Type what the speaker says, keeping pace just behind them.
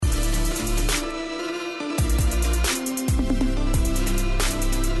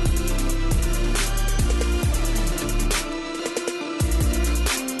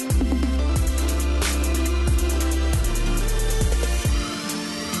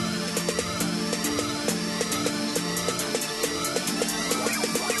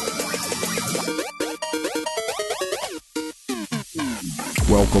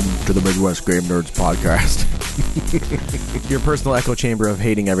Welcome to the Midwest Game Nerds Podcast. Your personal echo chamber of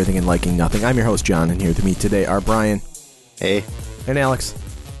hating everything and liking nothing. I'm your host, John, and here with me today are Brian. Hey. And Alex.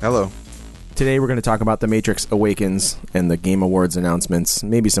 Hello. Today we're going to talk about The Matrix Awakens and the Game Awards announcements,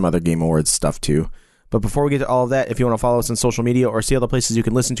 maybe some other Game Awards stuff too. But before we get to all of that, if you want to follow us on social media or see other places you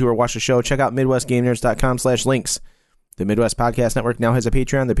can listen to or watch the show, check out MidwestGameNerds.com/links. The Midwest Podcast Network now has a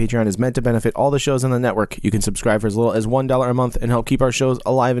Patreon. The Patreon is meant to benefit all the shows on the network. You can subscribe for as little as $1 a month and help keep our shows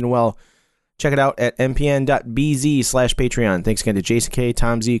alive and well. Check it out at mpn.bz/Patreon. Thanks again to Jason K,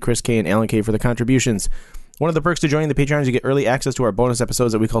 Tom Z, Chris K, and Alan K for the contributions. One of the perks to joining the Patreon is you get early access to our bonus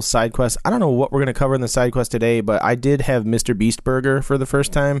episodes that we call Side Quests. I don't know what we're going to cover in the Side Quest today, but I did have Mr. Beast Burger for the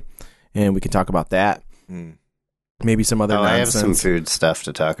first time, and we can talk about that. Maybe some other nonsense. I have some food stuff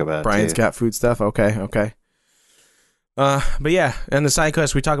to talk about. Brian's got food stuff? Okay. But yeah, and the side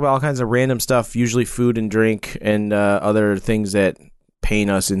quest, we talk about all kinds of random stuff, usually food and drink and other things that pain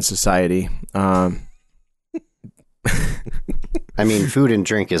us in society. I mean, food and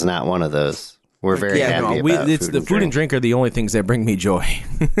drink is not one of those. We're very happy about food and drink are the only things that bring me joy.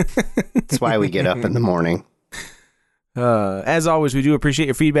 That's why we get up in the morning. As always, we do appreciate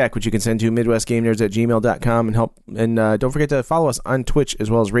your feedback, which you can send to MidwestGameNerds@gmail.com and don't forget to follow us on Twitch as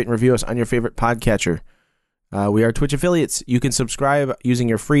well as rate and review us on your favorite podcatcher. We are Twitch affiliates. You can subscribe using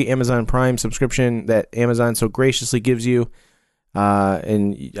your free Amazon Prime subscription that Amazon so graciously gives you.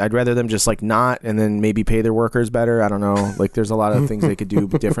 And I'd rather them just like not and then maybe pay their workers better. I don't know. Like there's a lot of things they could do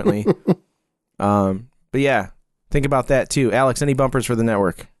differently. But yeah, think about that too. Alex, any bumpers for the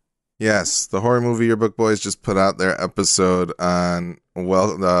network? Yes, the Horror Movie Yearbook Boys just put out their episode on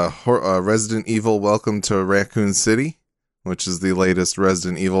Resident Evil Welcome to Raccoon City, which is the latest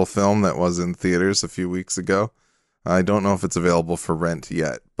Resident Evil film that was in theaters a few weeks ago. I don't know if it's available for rent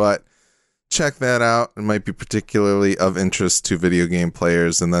yet, but check that out. It might be particularly of interest to video game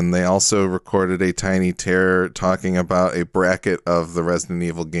players. And then they also recorded a Tiny Terror talking about a bracket of the Resident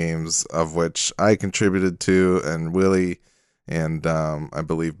Evil games, of which I contributed to, and Willie and I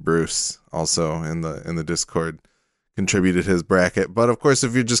believe Bruce also in the Discord contributed his bracket. But of course,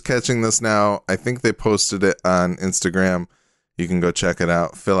 if you're just catching this now, I think they posted it on Instagram. You can go check it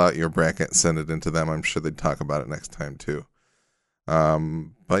out, fill out your bracket, send it into them. I'm sure they'd talk about it next time too.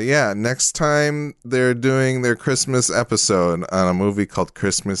 But yeah, next time they're doing their Christmas episode on a movie called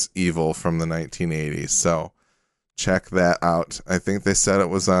Christmas Evil from the 1980s. So check that out. I think they said it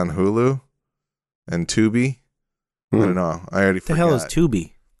was on Hulu and Tubi. I don't know. I already forgot. The hell is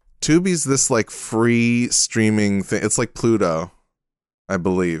Tubi? Tubi's this like free streaming thing. It's like Pluto, I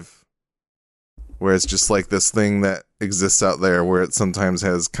believe. Where it's just like this thing that exists out there where it sometimes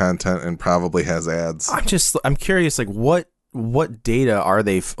has content and probably has ads. I'm curious, like what data are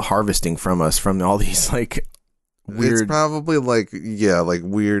they harvesting from us from all these like weird? It's probably like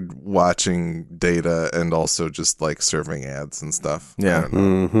weird watching data and also just like serving ads and stuff. Yeah. I don't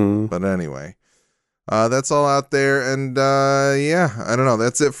know. Mm-hmm. But anyway. That's all out there, and yeah, I don't know.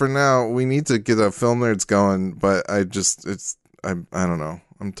 That's it for now. We need to get a Film Nerds going, but I don't know.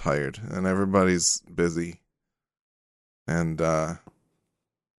 I'm tired, and everybody's busy. And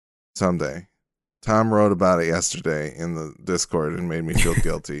someday, Tom wrote about it yesterday in the Discord and made me feel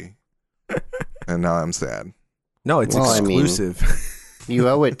guilty, and now I'm sad. No, it's exclusive. You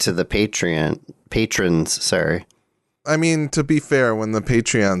owe it to the patrons. Sorry. I mean, to be fair, when the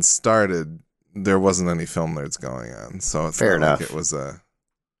Patreon started, there wasn't any Film Nerds going on, so it's fair not enough. Like it was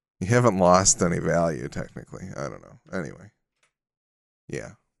you haven't lost any value technically. I don't know. Anyway,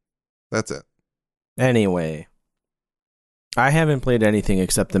 yeah, that's it. Anyway, I haven't played anything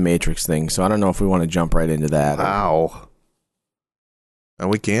except the Matrix thing, so I don't know if we want to jump right into that. Wow. And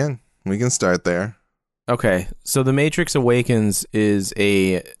we can start there. Okay, so The Matrix Awakens is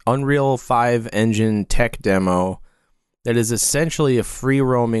a Unreal 5 engine tech demo that is essentially a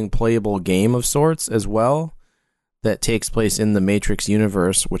free-roaming playable game of sorts as well that takes place in the Matrix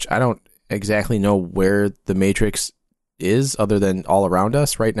universe, which I don't exactly know where the Matrix is other than all around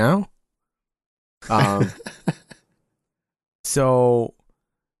us right now. So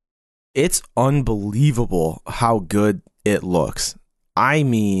it's unbelievable how good it looks. I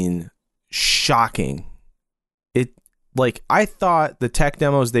mean, shocking. I thought the tech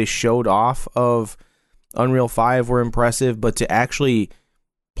demos they showed off of Unreal 5 were impressive, but to actually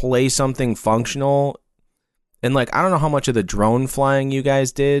play something functional, and I don't know how much of the drone flying you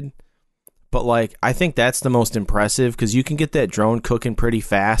guys did, but I think that's the most impressive because you can get that drone cooking pretty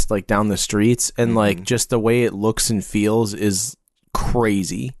fast, down the streets, and just the way it looks and feels is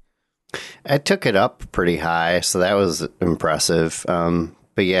crazy. I took it up pretty high, so that was impressive.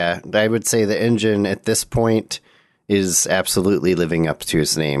 But yeah, I would say the engine at this point is absolutely living up to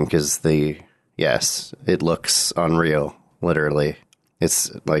its name because yes, it looks unreal. Literally,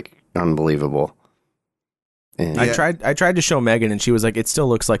 it's like unbelievable. And I tried to show Megan, and she was like, "It still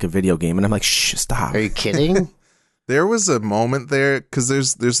looks like a video game," and I'm like, "Shh, stop." Are you kidding? There was a moment there because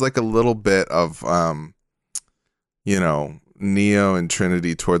there's like a little bit of Neo and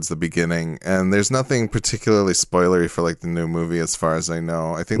Trinity towards the beginning, and there's nothing particularly spoilery for like the new movie as far as I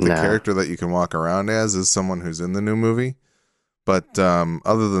know. I think the character that you can walk around as is someone who's in the new movie, but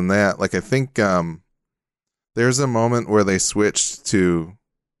other than that, like I think there's a moment where they switched to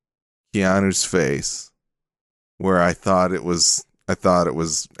Keanu's face where I thought it was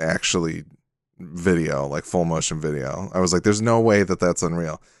actually video, like full motion video. I was like, there's no way that that's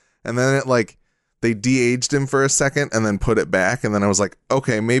unreal. And then it like they de-aged him for a second and then put it back, and then I was like,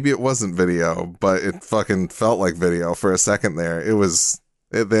 okay, maybe it wasn't video, but it fucking felt like video for a second there. It was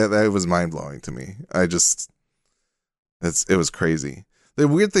mind blowing to me. It was crazy. The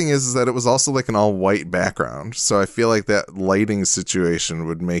weird thing is that it was also like an all white background, so I feel like that lighting situation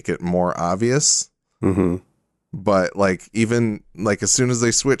would make it more obvious. Mm-hmm. But like even like as soon as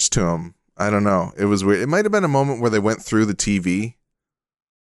they switched to him, I don't know. It was weird. It might have been a moment where they went through the TV.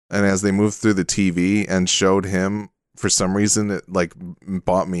 And as they moved through the TV and showed him, for some reason, it like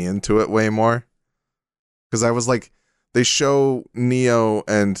bought me into it way more. Because I was like, they show Neo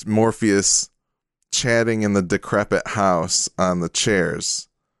and Morpheus chatting in the decrepit house on the chairs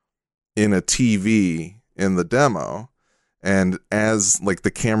in a TV in the demo. And as like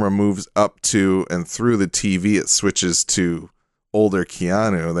the camera moves up to and through the TV, it switches to older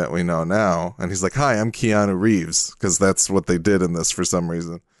Keanu that we know now. And he's like, "Hi, I'm Keanu Reeves," because that's what they did in this for some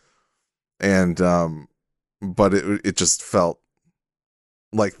reason. And but it just felt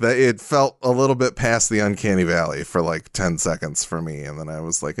like that. It felt a little bit past the uncanny valley for like 10 seconds for me, and then I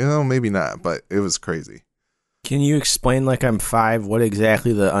was like, oh, maybe not. But it was crazy. Can you explain, like I'm 5, what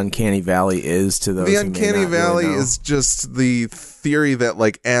exactly the uncanny valley is to those? The who may uncanny not valley really know? is just the theory that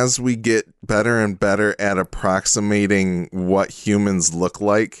like as we get better and better at approximating what humans look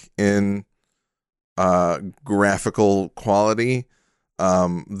like in graphical quality.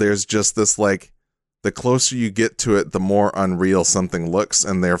 There's just this like the closer you get to it, the more unreal something looks,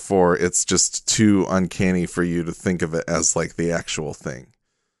 and therefore it's just too uncanny for you to think of it as like the actual thing.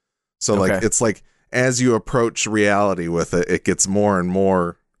 So like Okay. it's like as you approach reality with it, it gets more and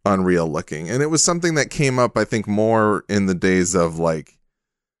more unreal looking. And it was something that came up, I think, more in the days of like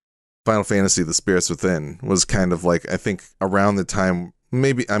Final Fantasy: The Spirits Within was kind of like, I think around the time,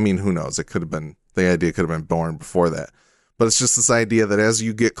 maybe, I mean, who knows? It could have been, the idea could have been born before that. But it's just this idea that as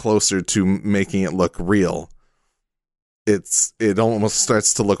you get closer to making it look real, it almost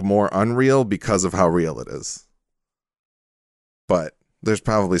starts to look more unreal because of how real it is. But there's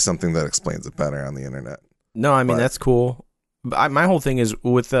probably something that explains it better on the internet. No, I mean, But- that's cool. But my whole thing is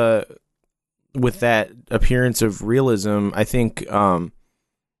with that appearance of realism, I think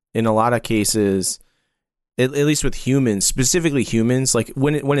in a lot of cases, at least with humans, specifically humans, like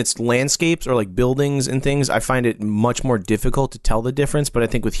when it's landscapes or like buildings and things, I find it much more difficult to tell the difference. But I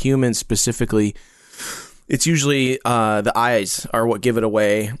think with humans specifically, it's usually the eyes are what give it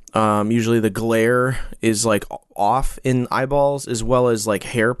away. Usually the glare is like off in eyeballs, as well as like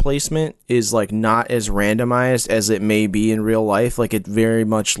hair placement is like not as randomized as it may be in real life. Like it very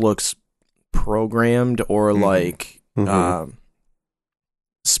much looks programmed or like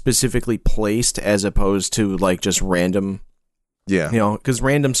specifically placed, as opposed to like just random, Yeah. you know, because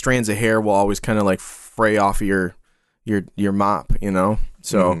random strands of hair will always kind of like fray off of your mop, you know.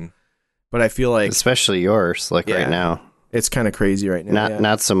 So, Mhm. but I feel like Especially yours, like Yeah. right now. it's kind of crazy right now. Not yeah.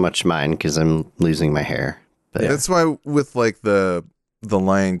 not so much mine because I'm losing my hair. But That's why with like the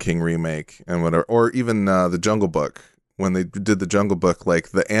Lion King remake and whatever, or even the Jungle Book, when they did the Jungle Book, like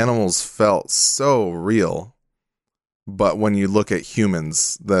the animals felt so real. But when you look at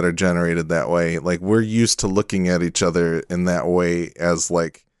humans that are generated that way, like we're used to looking at each other in that way as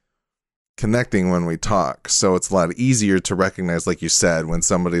like connecting when we talk. So it's a lot easier to recognize, like you said, when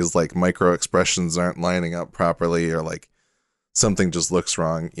somebody's like micro expressions aren't lining up properly or like something just looks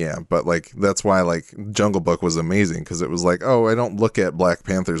wrong. Yeah. But like, that's why like Jungle Book was amazing. Cause it was like, oh, I don't look at Black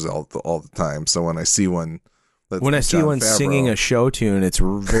Panthers all the time. So when I see one, that's When I see Jon one Favreau, singing a show tune, it's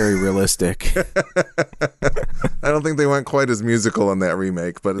very realistic. I don't think they went quite as musical in that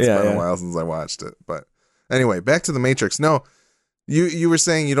remake, but it's Yeah, been yeah. a while since I watched it. But anyway, back to the Matrix. No, you were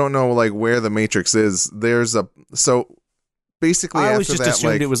saying you don't know like where the Matrix is. So basically I always after just that,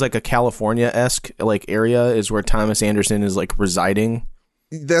 assumed like, it was like a California-esque like area is where Thomas Anderson is like residing.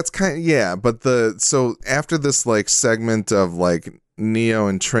 That's but so after this like segment of like Neo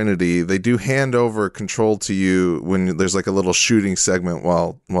and Trinity, they do hand over control to you when there's like a little shooting segment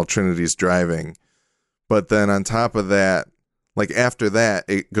while Trinity's driving. But then on top of that, like after that,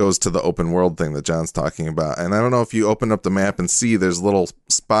 it goes to the open world thing that John's talking about. And I don't know if you open up the map and see there's little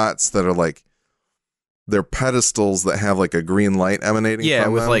spots that are like, they're pedestals that have like a green light emanating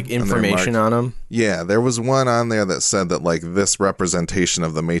from with them, like information on them. Yeah, there was one on there that said that like this representation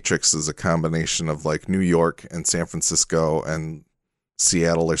of the Matrix is a combination of like New York and San Francisco and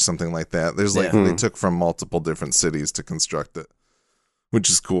Seattle or something like that. There's like they took from multiple different cities to construct it, which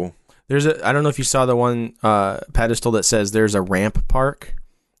is cool. I don't know if you saw the one pedestal that says there's a ramp park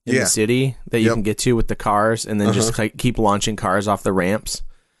in the city that you can get to with the cars, and then just like keep launching cars off the ramps.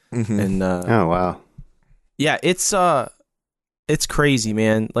 And oh wow. Yeah, it's crazy,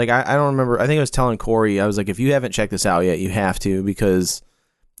 man. Like I don't remember. I think I was telling Corey, I was like, if you haven't checked this out yet, you have to, because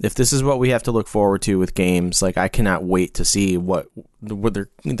if this is what we have to look forward to with games, like I cannot wait to see what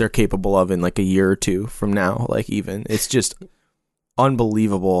they're capable of in like a year or two from now. Like even it's just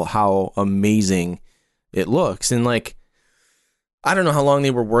unbelievable how amazing it looks. And like I don't know how long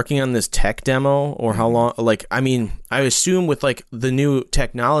they were working on this tech demo or how long. Like I mean, I assume with like the new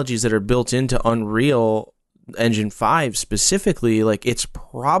technologies that are built into Unreal Engine 5 specifically, like it's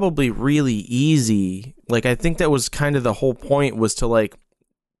probably really easy. Like I think that was kind of the whole point, was to like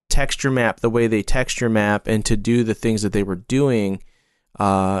texture map the way they texture map and to do the things that they were doing.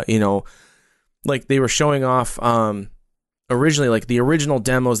 You know, like they were showing off originally, like the original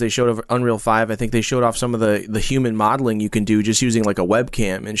demos they showed of Unreal 5, I think they showed off some of the human modeling you can do just using like a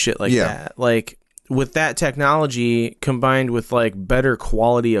webcam and shit like that. Like with that technology combined with like better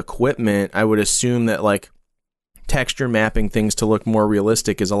quality equipment, I would assume that like texture mapping things to look more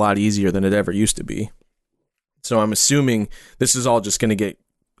realistic is a lot easier than it ever used to be. So I'm assuming this is all just going to get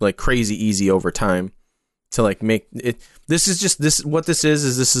like crazy easy over time to like make it. This is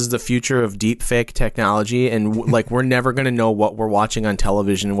the future of deep fake technology, and like we're never going to know what we're watching on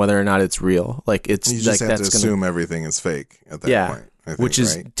television, whether or not it's real. Like it's you just like have to assume everything is fake at that point. I think, which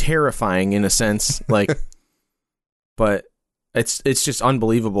is terrifying in a sense. Like, but it's just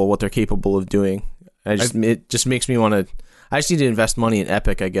unbelievable what they're capable of doing. It just makes me want to. I just need to invest money in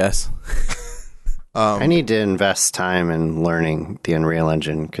Epic, I guess. I need to invest time in learning the Unreal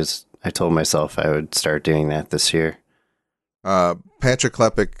Engine, because I told myself I would start doing that this year. Patrick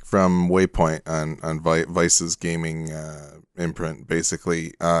Klepek from Waypoint on Vice's gaming imprint,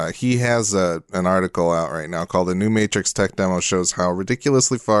 basically, he has an article out right now called "The New Matrix Tech Demo Shows How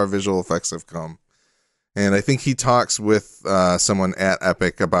Ridiculously Far Visual Effects Have Come." And I think he talks with someone at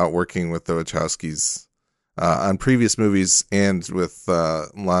Epic about working with the Wachowskis on previous movies and with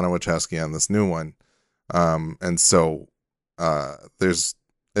Lana Wachowski on this new one. And so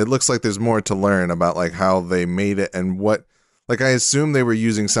it looks like there's more to learn about like how they made it and what, like I assume they were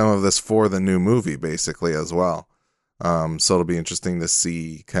using some of this for the new movie basically as well. So it'll be interesting to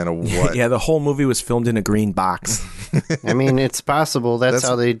see kind of what. Yeah, the whole movie was filmed in a green box. I mean, it's possible. That's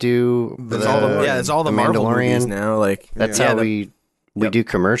how they do. It's all the Marvel movies now. Like that's how we do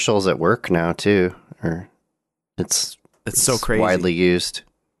commercials at work now too. Or it's so crazy, widely used.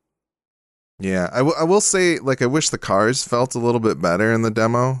 Yeah, I will say, like, I wish the cars felt a little bit better in the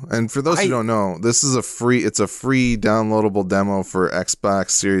demo. And for those who don't know, this is a free downloadable demo for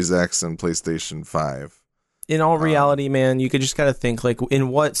Xbox Series X and PlayStation 5. In all reality, man, you could just got to think, like, in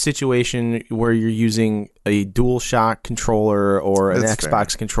what situation where you're using a DualShock controller or an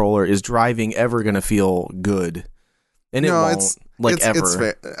Xbox controller is driving ever going to feel good? And it won't, ever. It's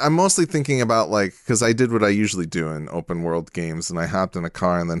fair. I'm mostly thinking about, like, because I did what I usually do in open world games, and I hopped in a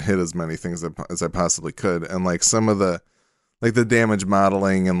car and then hit as many things as I possibly could. And, like, some of the, like, the damage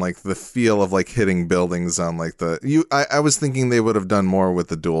modeling and, like, the feel of, like, hitting buildings on, like, I was thinking they would have done more with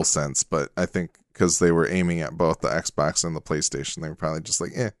the DualSense, but I think because they were aiming at both the Xbox and the PlayStation, they were probably just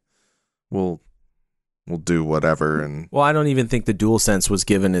like, we'll do whatever. And well, I don't even think the DualSense was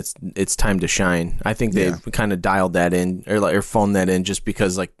given its time to shine. I think they kind of dialed that in or phoned that in just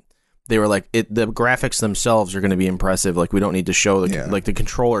because like they were like the graphics themselves are going to be impressive. Like we don't need to show like the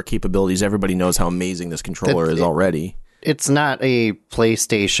controller capabilities. Everybody knows how amazing this controller is already. It's not a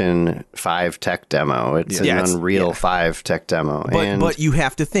PlayStation 5 tech demo. It's an Unreal 5 tech demo. But you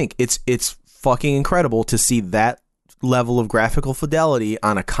have to think it's fucking incredible to see that level of graphical fidelity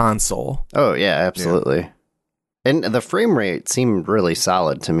on a console. Oh yeah, absolutely. Yeah. And the frame rate seemed really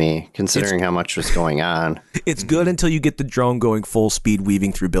solid to me, considering how much was going on. It's good until you get the drone going full speed,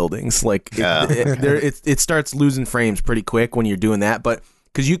 weaving through buildings. Like it starts losing frames pretty quick when you're doing that. But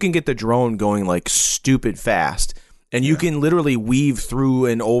because you can get the drone going like stupid fast, And you can literally weave through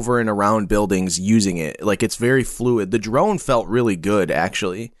and over and around buildings using it. Like, it's very fluid. The drone felt really good,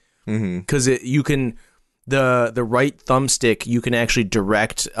 actually, because you can the right thumbstick, you can actually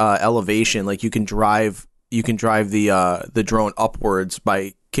direct elevation. Like, you can drive the drone upwards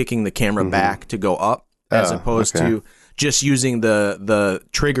by kicking the camera back to go up, as opposed to just using the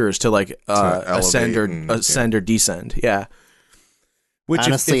triggers to like ascend or descend. Yeah. Which,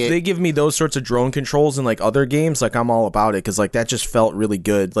 honestly, if they give me those sorts of drone controls in like other games, like, I'm all about it, because like that just felt really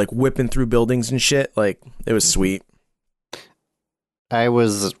good. Like, whipping through buildings and shit, like, it was sweet. I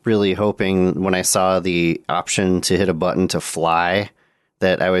was really hoping when I saw the option to hit a button to fly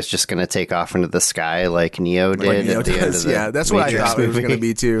that I was just going to take off into the sky like Neo did. Like Neo at the end of the yeah, that's what Matrix I thought movie. It was going to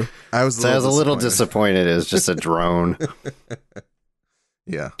be too. I was a little disappointed. It was just a drone.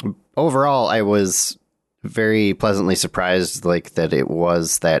 Yeah. Overall, I was very pleasantly surprised, like, that it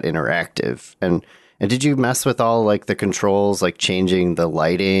was that interactive. And did you mess with all like the controls, like changing the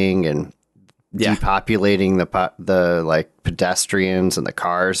lighting and depopulating the like pedestrians and the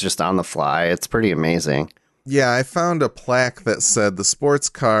cars just on the fly? It's pretty amazing. Yeah, I found a plaque that said the sports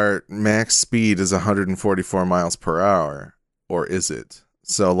car max speed is 144 miles per hour, or is it?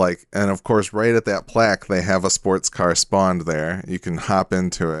 So like, and of course, right at that plaque, they have a sports car spawned there. You can hop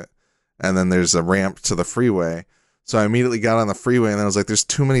into it. And then there's a ramp to the freeway. So I immediately got on the freeway, and then I was like, there's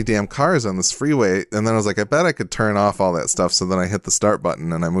too many damn cars on this freeway. And then I was like, I bet I could turn off all that stuff. So then I hit the start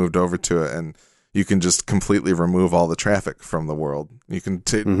button, and I moved over to it, and you can just completely remove all the traffic from the world. You can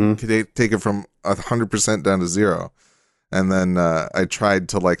take it from 100% down to 0. And then I tried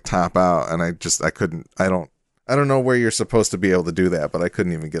to like top out, and I couldn't. I don't know where you're supposed to be able to do that, but I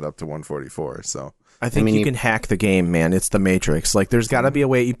couldn't even get up to 144. So I think you can hack the game, man. It's the Matrix. Like, there's got to be a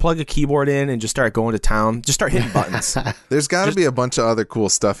way. You plug a keyboard in and just start going to town. Just start hitting buttons. There's got to be a bunch of other cool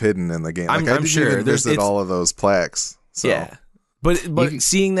stuff hidden in the game. Like, I'm sure. Even visit all of those plaques. So. Yeah. But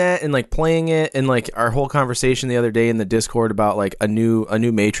seeing that and like playing it, and like our whole conversation the other day in the Discord about like a new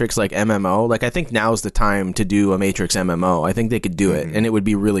Matrix like MMO, like, I think now's the time to do a Matrix MMO. I think they could do it, and it would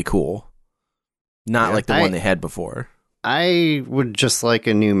be really cool. Not like the one they had before. I would just like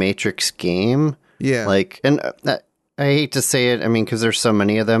a new Matrix game. Yeah. Like, and I hate to say it, I mean, because there's so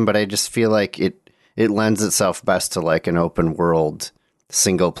many of them, but I just feel like it lends itself best to like an open world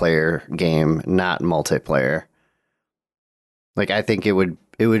single player game, not multiplayer. Like, I think it would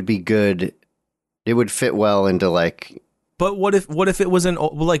be good. It would fit well into like. But what if it was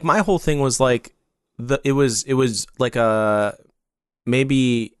like, my whole thing was like it was like a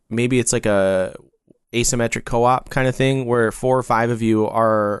maybe it's like a asymmetric co-op kind of thing where 4 or 5 of you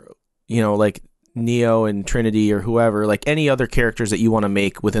are, you know, like Neo and Trinity or whoever, like any other characters that you want to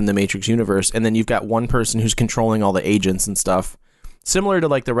make within the Matrix universe, and then you've got one person who's controlling all the agents and stuff, similar to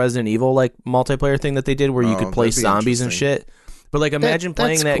like the Resident Evil like multiplayer thing that they did where you could play zombies and shit. But like, imagine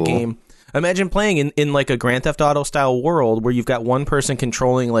playing that game. Imagine playing in like a Grand Theft Auto style world where you've got one person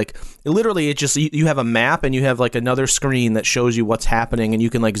controlling, like, literally it just, you have a map and you have like another screen that shows you what's happening, and you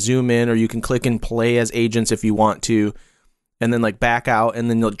can like zoom in, or you can click and play as agents if you want to, and then like back out, and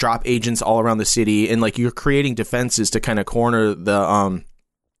then you'll drop agents all around the city, and like you're creating defenses to kind of corner the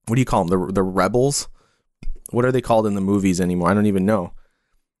what do you call them, the rebels? What are they called in the movies anymore? I don't even know.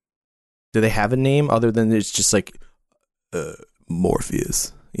 Do they have a name other than it's just like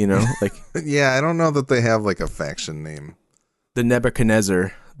Morpheus, you know? Like, yeah, I don't know that they have like a faction name. The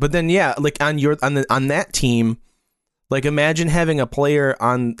Nebuchadnezzar. But then yeah, like on that team, like, imagine having a player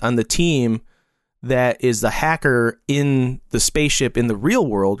on the team that is the hacker in the spaceship in the real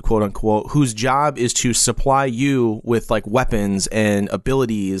world, quote unquote, whose job is to supply you with like weapons and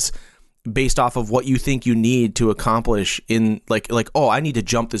abilities based off of what you think you need to accomplish in like, oh, I need to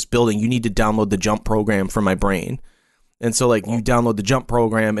jump this building. You need to download the jump program for my brain. And so like you download the jump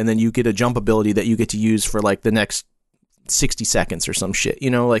program, and then you get a jump ability that you get to use for like the next 60 seconds or some shit, you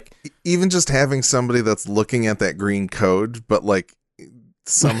know, like even just having somebody that's looking at that green code, but like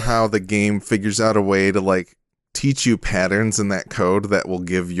somehow the game figures out a way to like teach you patterns in that code that will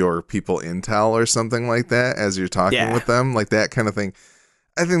give your people intel or something like that as you're talking with them, like that kind of thing.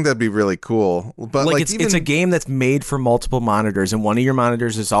 I think that'd be really cool. But like it's a game that's made for multiple monitors, and one of your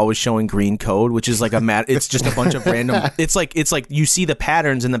monitors is always showing green code, which is like it's just a bunch of random. It's like you see the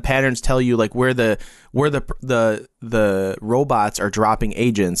patterns, and the patterns tell you like where the robots are dropping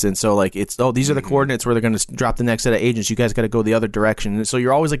agents, and so like these are the coordinates where they're going to drop the next set of agents. You guys got to go the other direction, and so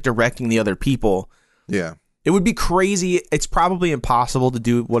you're always like directing the other people. Yeah, it would be crazy. It's probably impossible to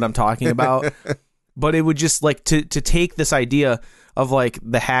do what I'm talking about, but it would just like to take this idea of like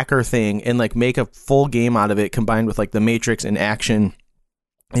the hacker thing and like make a full game out of it, combined with like the Matrix and action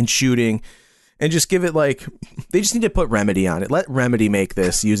and shooting and just give it like they just need to put Remedy on it. Let Remedy make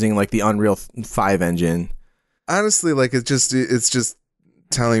this using like the Unreal 5 engine. Honestly, like it's just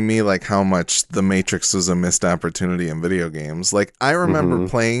telling me like how much The Matrix was a missed opportunity in video games. Like I remember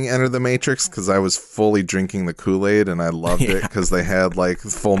playing Enter the Matrix because I was fully drinking the Kool-Aid and I loved it because they had like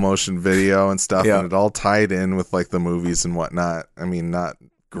full motion video and stuff, and it all tied in with like the movies and whatnot. I mean, not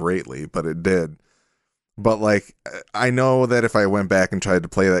greatly, but it did. But like I know that if I went back and tried to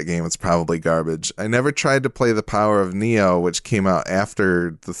play that game, it's probably garbage. I never tried to play The Power of Neo, which came out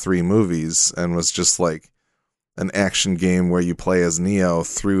after the 3 movies and was just like an action game where you play as Neo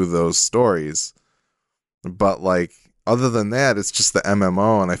through those stories. But like other than that, it's just the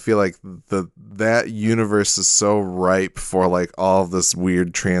MMO, and I feel like that universe is so ripe for like all this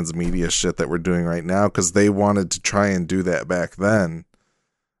weird transmedia shit that we're doing right now, because they wanted to try and do that back then.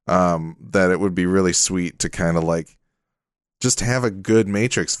 That it would be really sweet to kind of like just have a good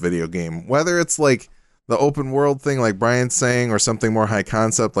Matrix video game, whether it's like the open world thing like Brian's saying, or something more high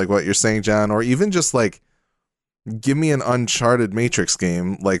concept like what you're saying, John, or even just like give me an Uncharted Matrix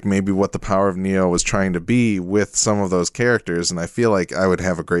game, like maybe what The Power of Neo was trying to be with some of those characters, and I feel like I would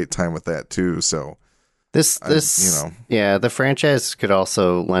have a great time with that too. So this the franchise could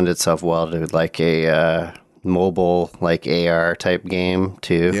also lend itself well to like a mobile like AR type game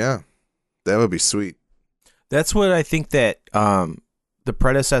too. Yeah, that would be sweet. That's what I think that the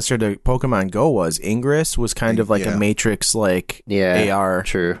predecessor to Pokemon Go was. Ingress was kind of like a Matrix like AR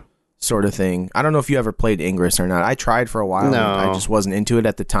true sort of thing. I don't know if you ever played Ingress or not. I tried for a while. No. And I just wasn't into it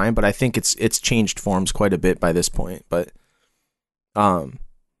at the time, but I think it's changed forms quite a bit by this point. But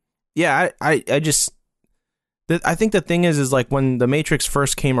yeah, I think the thing is like when the Matrix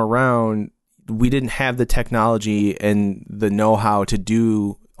first came around, we didn't have the technology and the know-how to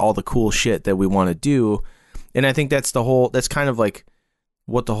do all the cool shit that we want to do. And I think that's kind of like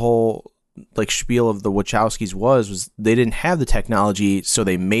what the whole like spiel of the Wachowskis was they didn't have the technology, so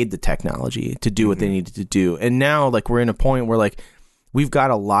they made the technology to do what they needed to do. And now like we're in a point where like we've got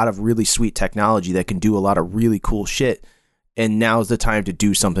a lot of really sweet technology that can do a lot of really cool shit, and now's the time to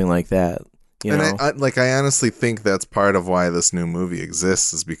do something like that. You know? I honestly think that's part of why this new movie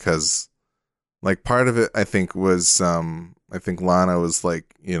exists, is because like part of it I think was I think Lana was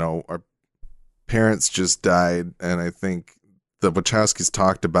like, you know, our parents just died, and I think the Wachowskis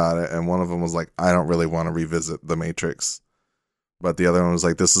talked about it, and one of them was like, I don't really want to revisit The Matrix. But the other one was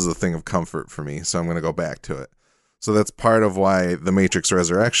like, this is a thing of comfort for me, so I'm going to go back to it. So that's part of why The Matrix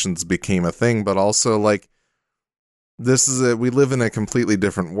Resurrections became a thing, but also like, we live in a completely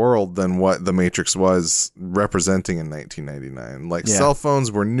different world than what The Matrix was representing in 1999. Like cell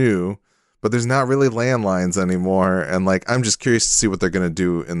phones were new, but there's not really landlines anymore. And like, I'm just curious to see what they're going to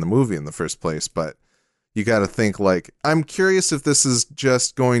do in the movie in the first place. But you got to think like, I'm curious if this is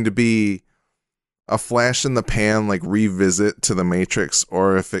just going to be a flash in the pan, like revisit to The Matrix,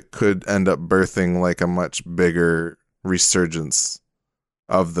 or if it could end up birthing like a much bigger resurgence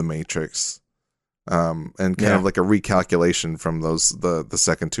of The Matrix. And kind of like a recalculation from the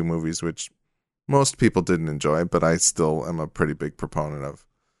second 2 movies, which most people didn't enjoy, but I still am a pretty big proponent of.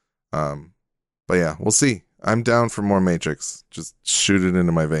 But yeah, we'll see. I'm down for more Matrix. Just shoot it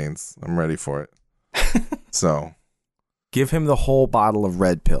into my veins. I'm ready for it. So give him the whole bottle of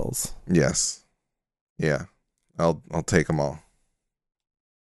red pills. Yes. Yeah. I'll take them all.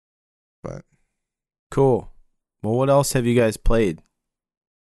 But cool. Well, what else have you guys played?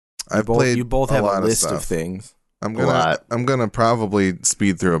 You both have a list of things. I'm gonna probably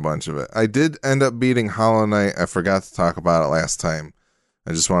speed through a bunch of it. I did end up beating Hollow Knight. I forgot to talk about it last time.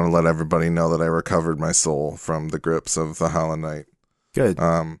 I just want to let everybody know that I recovered my soul from the grips of the Hollow Knight. Good.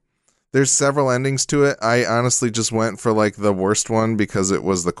 There's several endings to it. I honestly just went for like the worst one because it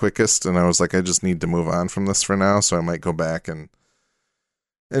was the quickest, and I was like, I just need to move on from this for now, so I might go back and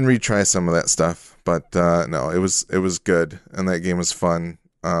retry some of that stuff. But no, it was good, and that game was fun.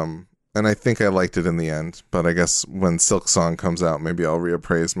 And I think I liked it in the end, but I guess when Silk Song comes out, maybe I'll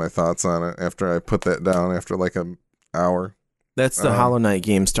reappraise my thoughts on it after I put that down after like an hour. That's the Hollow Knight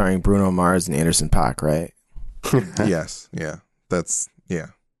game starring Bruno Mars and Anderson .Paak, right? Yes. Yeah.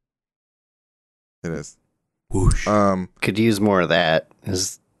 It is. Whoosh. Could use more of that.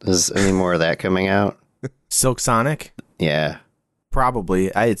 Is any more of that coming out? Silk Sonic? Yeah.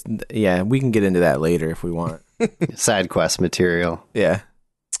 Probably. We can get into that later if we want. Side quest material. Yeah.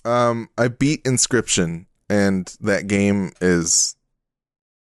 I beat Inscription, and that game is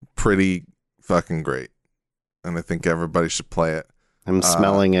pretty fucking great, and I think everybody should play it. I'm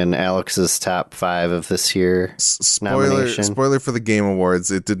smelling in Alex's top 5 of this year. Nomination. Spoiler for the Game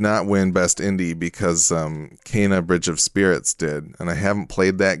Awards. It did not win Best Indie because Kena Bridge of Spirits did. And I haven't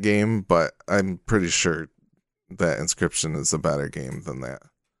played that game, but I'm pretty sure that Inscription is a better game than that.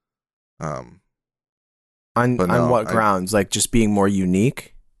 On what grounds? Like just being more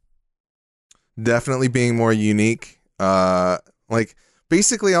unique? Definitely being more unique. Like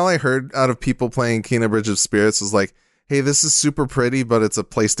basically all I heard out of people playing Kena Bridge of Spirits was like, hey, this is super pretty, but it's a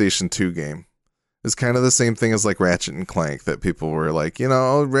PlayStation 2 game. It's kind of the same thing as like Ratchet and Clank, that people were like,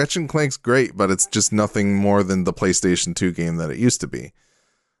 Ratchet and Clank's great, but it's just nothing more than the PlayStation 2 game that it used to be.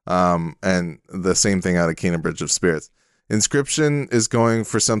 And the same thing out of Kena Bridge of Spirits. Inscription is going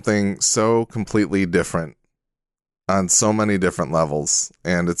for something so completely different on so many different levels,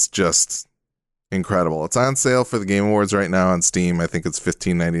 and it's just incredible. It's on sale for the Game Awards right now on Steam. I think it's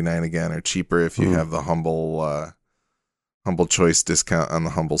 $15.99 again, or cheaper if you have the Humble Choice discount on the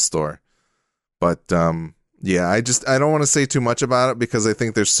Humble store. But yeah, I don't want to say too much about it because I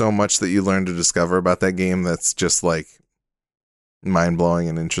think there's so much that you learn to discover about that game that's just like mind-blowing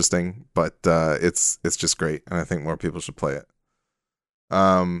and interesting. But it's just great, and I think more people should play it.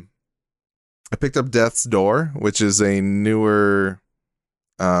 I picked up Death's Door, which is a newer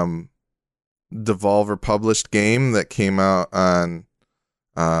Devolver published game that came out on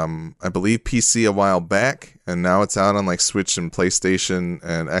I believe PC a while back, and now it's out on like Switch and PlayStation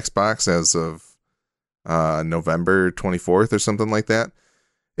and Xbox as of November 24th or something like that.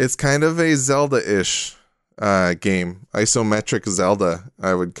 It's kind of a Zelda-ish game, isometric Zelda,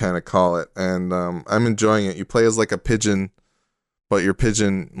 I would kind of call it, and I'm enjoying it. You play as like a pigeon, but your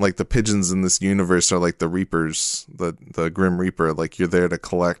pigeon, like the pigeons in this universe are like the Reapers, the Grim Reaper. Like you're there to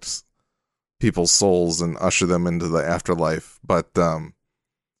collect people's souls and usher them into the afterlife, but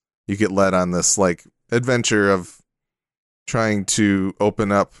you get led on this like adventure of trying to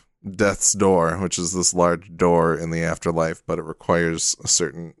open up Death's Door, which is this large door in the afterlife, but it requires a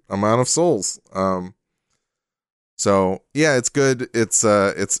certain amount of souls. So yeah, it's good. It's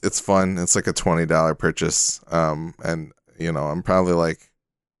fun. It's like a $20 purchase. And I'm probably like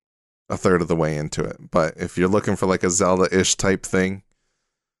a third of the way into it. But if you're looking for like a Zelda-ish type thing,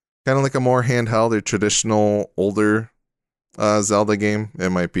 kind of like a more handheld or traditional older Zelda game, it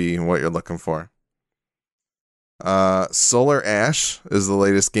might be what you're looking for. Solar Ash is the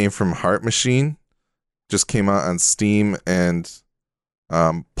latest game from Heart Machine. Just came out on Steam and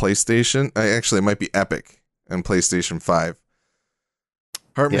PlayStation. Actually, it might be Epic and PlayStation 5.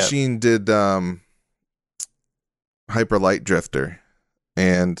 Heart Machine did Hyper Light Drifter,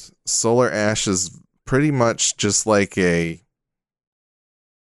 and Solar Ash is pretty much just like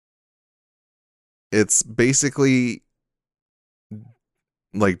it's basically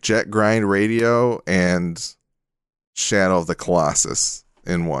like Jet Grind Radio and Shadow of the Colossus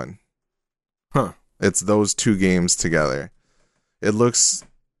in one. Huh. It's those two games together. It's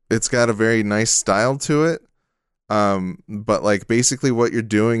got a very nice style to it. But like basically what you're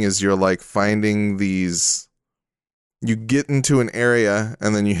doing is you're like finding these, you get into an area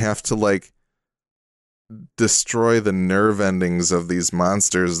and then you have to like destroy the nerve endings of these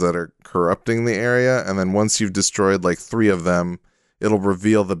monsters that are corrupting the area, and then once you've destroyed like 3 of them, it'll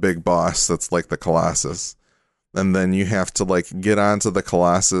reveal the big boss that's like the Colossus. And then you have to like get onto the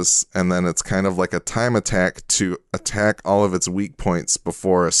Colossus, and then it's kind of like a time attack to attack all of its weak points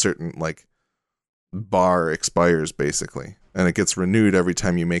before a certain like bar expires, basically. And it gets renewed every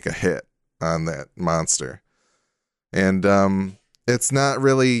time you make a hit on that monster. And it's not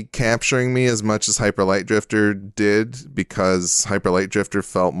really capturing me as much as Hyper Light Drifter did, because Hyper Light Drifter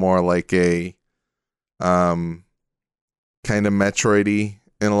felt more like a kind of Metroid-y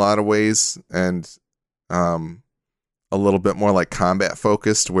in a lot of ways, and a little bit more like combat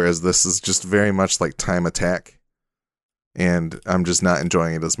focused, whereas this is just very much like time attack. And I'm just not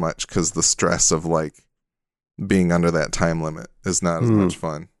enjoying it as much because the stress of like being under that time limit is not as much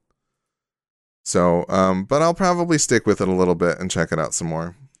fun. So, but I'll probably stick with it a little bit and check it out some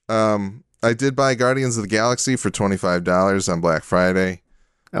more. I did buy Guardians of the Galaxy for $25 on Black Friday.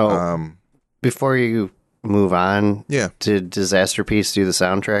 Before you move on, yeah, did Disasterpiece do the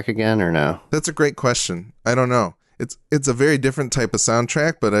soundtrack again or no? That's a great question. I don't know. It's a very different type of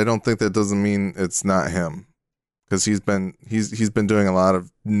soundtrack, but I don't think that doesn't mean it's not him, because he's been doing a lot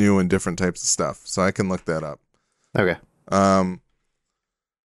of new and different types of stuff. So I can look that up. Okay.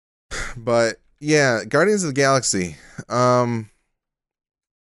 But yeah, Guardians of the Galaxy. I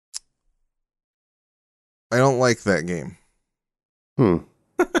don't like that game.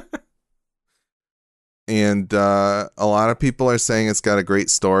 And a lot of people are saying it's got a great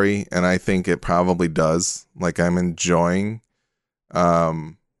story, and I think it probably does. Like, I'm enjoying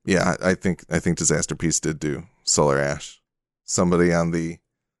Yeah, I think Disaster Piece did do Solar Ash. Somebody on the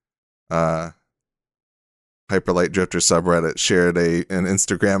Hyperlight Drifter subreddit shared an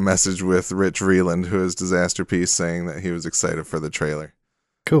Instagram message with Rich Vreeland, who is Disaster Piece, saying that he was excited for the trailer.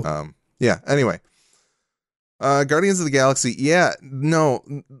 Cool. Yeah, anyway. Guardians of the Galaxy, yeah, no,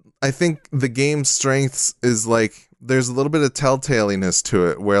 I think the game's strengths is like, there's a little bit of telltaliness to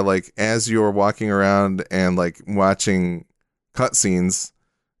it, where like, as you're walking around and like watching cutscenes,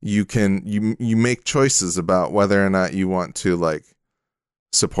 you make choices about whether or not you want to like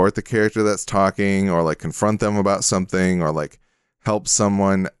support the character that's talking, or like confront them about something, or like help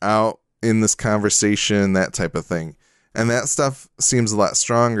someone out in this conversation, that type of thing. And that stuff seems a lot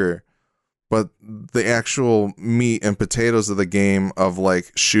stronger, but the actual meat and potatoes of the game of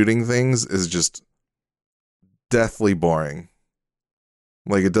like shooting things is just deathly boring.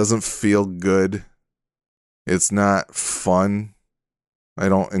 Like, it doesn't feel good. It's not fun. I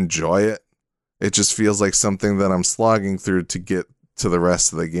don't enjoy it. It just feels like something that I'm slogging through to get to the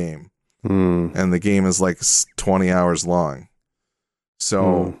rest of the game. And the game is like 20 hours long.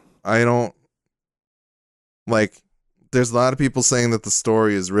 So I don't like, there's a lot of people saying that the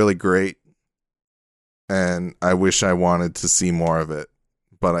story is really great, and I wish I wanted to see more of it,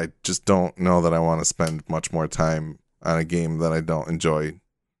 but I just don't know that I want to spend much more time on a game that I don't enjoy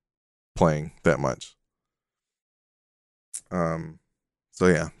playing that much. So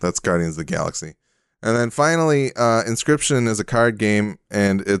yeah, that's Guardians of the Galaxy. And then finally, Inscription is a card game,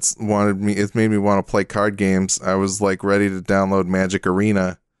 and it's made me want to play card games. I was like ready to download Magic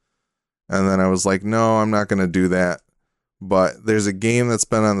Arena, and then I was like, no, I'm not going to do that. But there's a game that's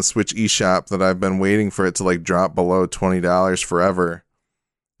been on the Switch eShop that I've been waiting for it to like drop below $20 forever.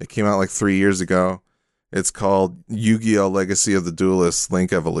 It came out like 3 years ago. It's called Yu-Gi-Oh! Legacy of the Duelist: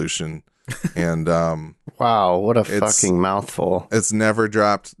 Link Evolution. And wow, what a fucking mouthful. It's never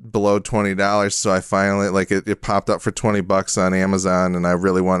dropped below $20, so I finally, like, it popped up for $20 on Amazon, and I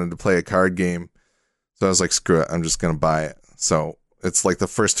really wanted to play a card game. So I was like, screw it, I'm just going to buy it. So it's like the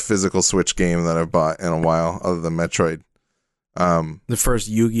first physical Switch game that I've bought in a while, other than Metroid. The first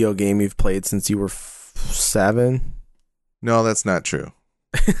Yu-Gi-Oh game you've played since you were 7? No, that's not true.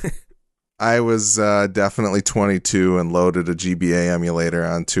 I was definitely 22 and loaded a GBA emulator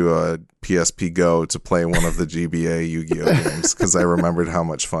onto a PSP Go to play one of the GBA Yu-Gi-Oh games, because I remembered how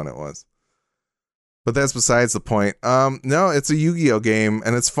much fun it was. But that's besides the point. No, it's a Yu-Gi-Oh game,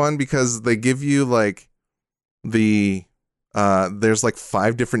 and it's fun because they give you like there's like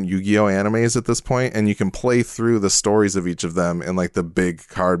 5 different Yu-Gi-Oh animes at this point, and you can play through the stories of each of them in like the big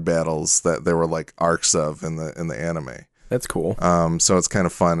card battles that there were like arcs of in the anime. That's cool. So it's kind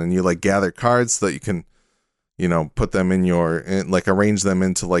of fun, and you like gather cards so that you can, you know, put them in like arrange them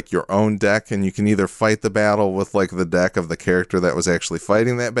into like your own deck, and you can either fight the battle with like the deck of the character that was actually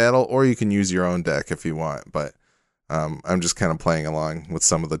fighting that battle, or you can use your own deck if you want. But I'm just kind of playing along with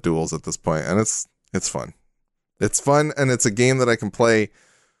some of the duels at this point, and it's fun. It's fun, and it's a game that I can play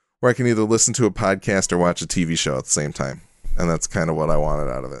where I can either listen to a podcast or watch a TV show at the same time, and that's kind of what I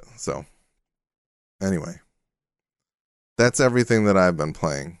wanted out of it. So anyway. That's everything that I've been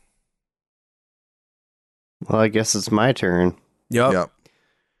playing. Well, I guess it's my turn. Yep.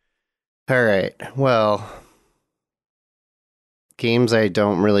 All right. Well, games I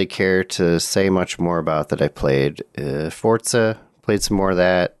don't really care to say much more about that I played. Forza, played some more of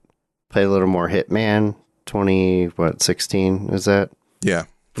that. Played a little more Hitman 16 is that? Yeah.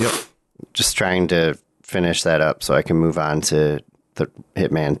 Yep. Just trying to finish that up so I can move on to the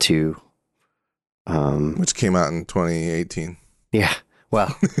Hitman 2. Which came out in 2018. Yeah.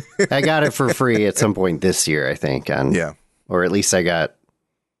 Well, I got it for free at some point this year, I think. Yeah. Or at least I got...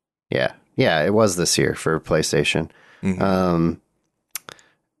 Yeah, it was this year for PlayStation. Mm-hmm.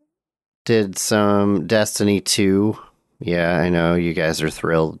 Did some Destiny 2. Yeah, I know you guys are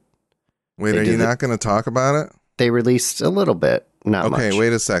thrilled. Wait, are you not going to talk about it? They released a little bit, not much. Okay,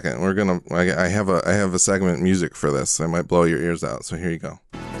 wait a second. We're gonna. I have a segment music for this. I might blow your ears out. So here you go.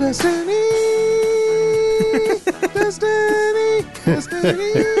 Destiny, Destiny,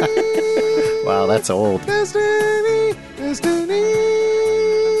 Destiny. Wow, that's old. Destiny, Destiny.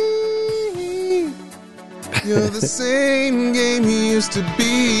 You're the same game you used to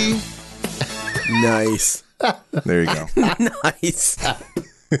be. Nice. There you go. Nice.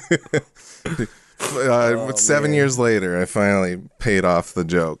 7 years later, I finally paid off the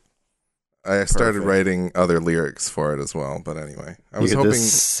joke. I started writing other lyrics for it as well, but anyway, I was hoping the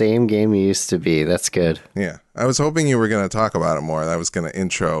same game you used to be. That's good. Yeah, I was hoping you were going to talk about it more. I was going to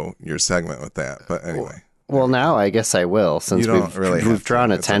intro your segment with that, but anyway. Well, now I guess I will, since we've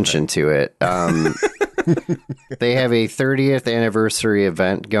drawn attention to it. They have a 30th anniversary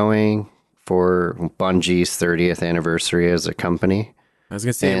event going for Bungie's 30th anniversary as a company. I was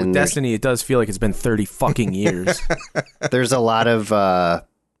gonna say And with there's- Destiny, it does feel like it's been 30 fucking years. There's a lot of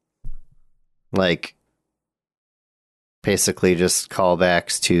like basically just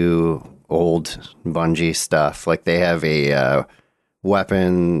callbacks to old Bungie stuff. Like they have a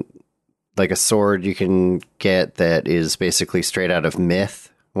weapon, like a sword you can get that is basically straight out of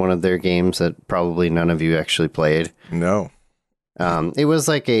Myth, one of their games that probably none of you actually played. No. It was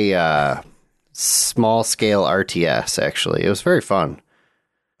like a small scale RTS, actually. It was very fun.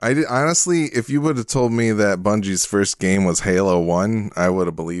 I did, honestly, if you would have told me that Bungie's first game was Halo 1, I would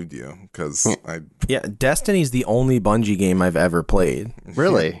have believed you because Yeah, Destiny's the only Bungie game I've ever played.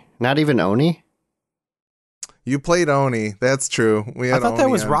 Really? Not even Oni? you played Oni. That's true. We had I thought that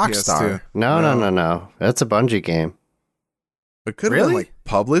Oni was on Rockstar. PS2. No. That's a Bungie game. It could have been Really? like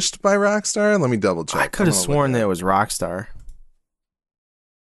published by Rockstar. Let me double check. I could have sworn that it was Rockstar.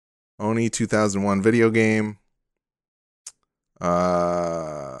 Oni 2001 video game.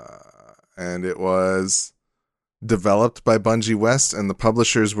 And it was developed by Bungie West, and the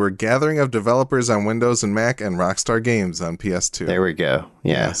publishers were Gathering of Developers on Windows and Mac and Rockstar Games on PS2. There we go.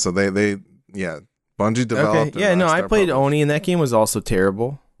 Yeah. So they Bungie developed. Okay, yeah, and no, I Rockstar played published. Oni, and that game was also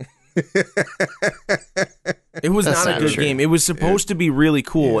terrible. It was That's not a not good true. game. It was supposed to be really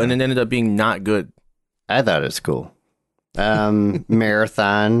cool, Yeah. and it ended up being not good. I thought it was cool.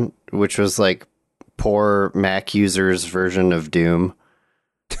 Marathon, which was like poor Mac users' version of Doom.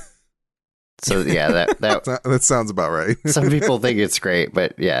 So yeah, That sounds about right. some people think it's great,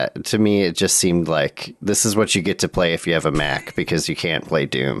 but yeah, to me it just seemed like this is what you get to play if you have a Mac because you can't play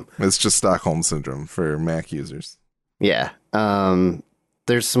Doom. It's just Stockholm syndrome for Mac users. Yeah.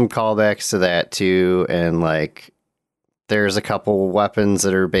 There's some callbacks to that too, and like there's a couple weapons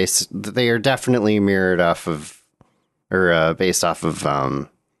that are they are definitely mirrored off of or based off of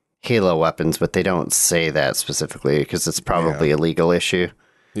Halo weapons, but they don't say that specifically because it's probably a legal issue.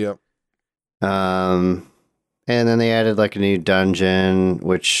 Yep. And then they added like a new dungeon,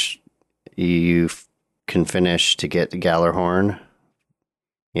 which you can finish to get the Gallarhorn.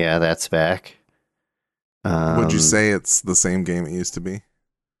 Yeah, that's back. Would you say it's the same game it used to be?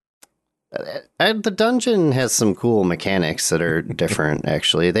 The dungeon has some cool mechanics that are different.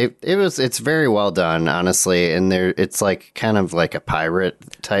 Actually, it's very well done, honestly, and it's like kind of like a pirate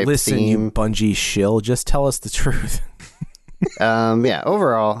type Listen, you theme. Bungie shill, just tell us the truth. Yeah,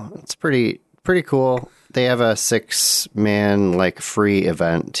 overall, it's pretty cool. They have a 6-man like free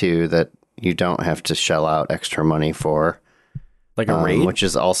event too that you don't have to shell out extra money for, Like a raid? which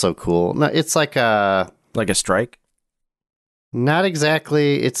is also cool. No, it's like a Like a strike? not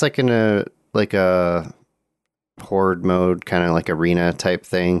exactly. It's like like a horde mode, kind of like arena type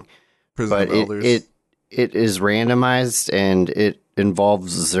thing. Prison But of Elders. it is randomized and it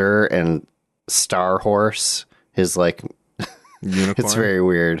involves Zur and Star Horse. His like Unicorn. it's very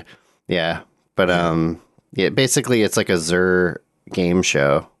weird. Yeah. But yeah, basically it's like a Zur game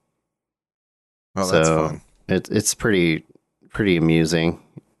show. Oh, that's so fun. it's pretty amusing.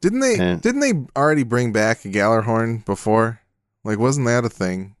 Didn't they? Yeah. Didn't they already bring back a Gallarhorn before? Like, wasn't that a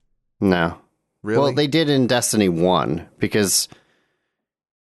thing? No. Really? Well, they did in Destiny 1 because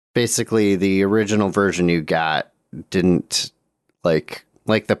basically the original version you got didn't like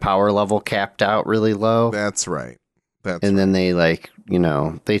the power level capped out really low. That's right. And then they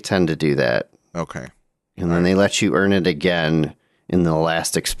they tend to do that. Okay. And then they let you earn it again in the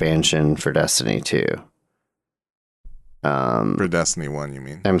last expansion for Destiny 2. For Destiny 1, you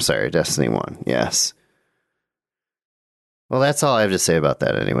mean? I'm sorry, Destiny 1. Yes. Well, that's all I have to say about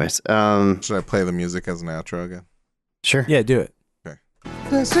that anyways. Should I play the music as an outro again? Sure. Yeah, do it.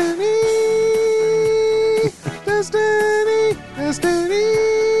 Destiny, Destiny, Destiny,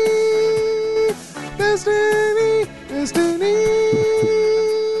 Destiny,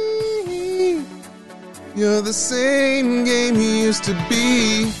 Destiny. You're the same game you used to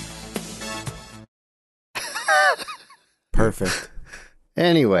be. Perfect.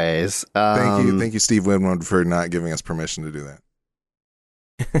 Anyways, Thank you, Steve Winwood, for not giving us permission to do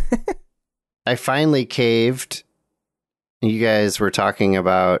that. I finally caved. You guys were talking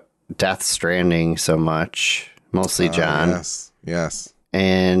about Death Stranding so much, mostly John, Yes.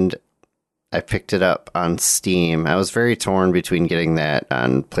 and I picked it up on Steam. I was very torn between getting that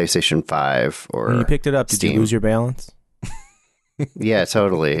on PlayStation 5 or When you picked it up, did Steam. you lose your balance? Yeah,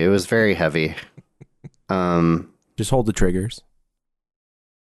 totally. It was very heavy. Just hold the triggers.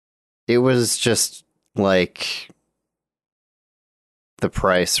 It was just like the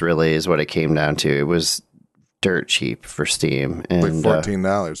price really is what it came down to. It was dirt cheap for Steam. And Like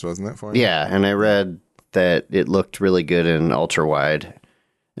 $14, wasn't it? For you? yeah, and I read that it looked really good in ultra wide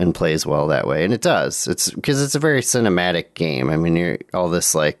and plays well that way, and it does. It's because it's a very cinematic game. I mean, you're all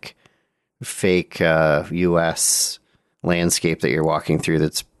this like fake U.S. landscape that you're walking through.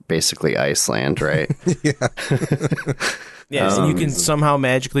 That's basically Iceland, right? Yeah. Yeah, and you can somehow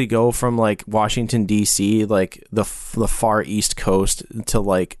magically go from like Washington D.C., like the far east coast, to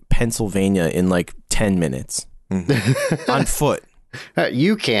like Pennsylvania in like 10 minutes on foot.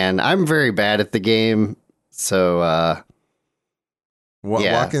 You can. I'm very bad at the game, so yeah.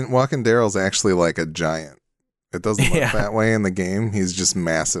 Walking Daryl's actually like a giant. It doesn't look Yeah. that way in the game. He's just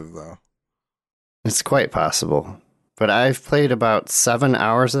massive, though. It's quite possible. But I've played about 7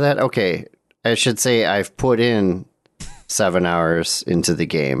 hours of that. Okay, I should say I've put in 7 hours into the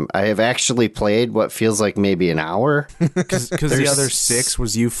game. I have actually played what feels like maybe an hour. Because the other 6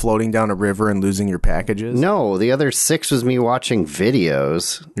 was you floating down a river and losing your packages. No, the other 6 was me watching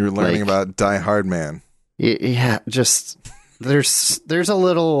videos. You were learning Like- about Die Hard Man. Yeah, just there's a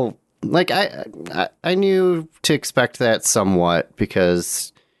little like I knew to expect that somewhat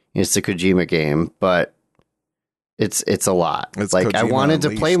because it's a Kojima game, but it's a lot. It's like I Kojima wanted to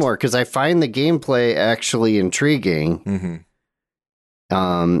play Unleashed. more because I find the gameplay actually intriguing.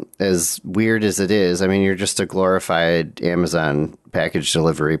 Mm-hmm. As weird as it is, I mean, you're just a glorified Amazon package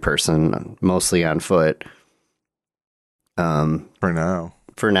delivery person, mostly on foot. For now.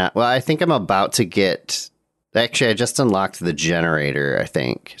 For now, well, I think I'm about to get. Actually, I just unlocked the generator. I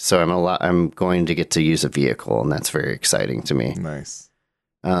think so. I'm going to get to use a vehicle, and that's very exciting to me. Nice.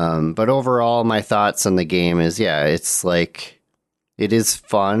 But overall, my thoughts on the game is, yeah, it's like it is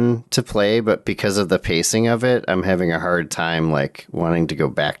fun to play, but because of the pacing of it, I'm having a hard time like wanting to go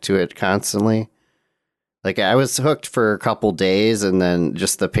back to it constantly. Like I was hooked for a couple days, and then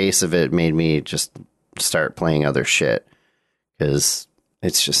just the pace of it made me just start playing other shit because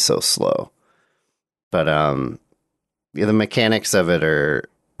it's just so slow. But yeah, the mechanics of it are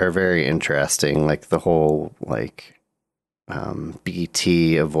very interesting. Like the whole like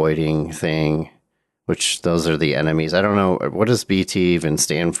BT avoiding thing, which those are the enemies. I don't know, what does BT even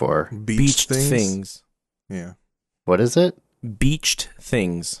stand for? Beached things? Yeah. What is it? Beached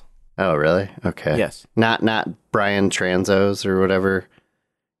things. Oh, really? Okay. Yes. Not Brian Transos or whatever.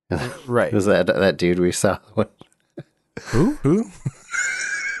 Right. Was that dude we saw? Who?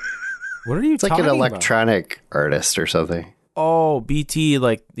 What are you It's like talking an about? electronic artist or something. Oh, BT,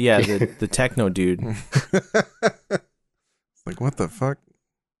 like, yeah, the techno dude. Like, what the fuck?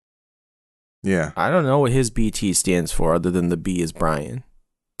 Yeah. I don't know what his BT stands for other than the B is Brian.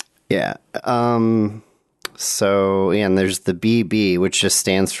 Yeah. So, yeah, and there's the BB, which just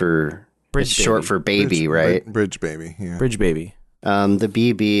stands for Bridge it's short baby. for baby, right? Bridge baby. Yeah. Bridge baby. The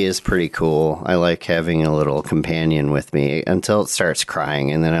BB is pretty cool. I like having a little companion with me until it starts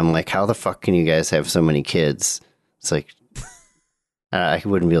crying, and then I'm like, how the fuck can you guys have so many kids? It's like, I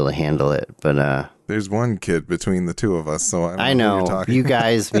wouldn't be able to handle it, but There's one kid between the two of us, so I don't I know. Who know you're talking you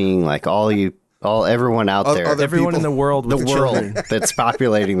guys being like everyone out there, Other Everyone in people. the world the with world children. that's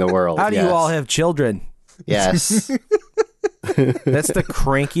populating the world. How do you yes. all have children? Yes. That's the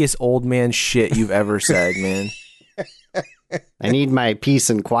crankiest old man shit you've ever said, man. I need my peace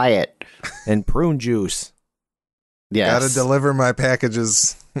and quiet. And prune juice. Yes. Gotta deliver my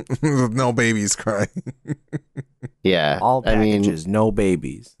packages with no babies crying. Yeah. All I mean, packages, no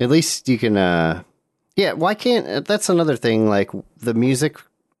babies. at least you can, yeah, why can't, that's another thing, like, the music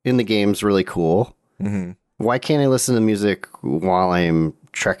in the game's really cool. Mm-hmm. Why can't I listen to music while I'm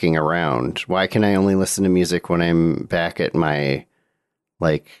trekking around? Why can I only listen to music when I'm back at my,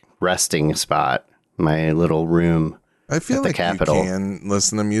 like, resting spot, my little room? I feel At the like Capitol. you can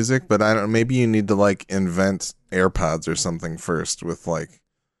listen to music, but I don't. Maybe you need to like invent AirPods or something first. With like,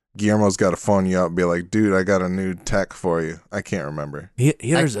 Guillermo's got to phone you up and be like, "Dude, I got a new tech for you." I can't remember.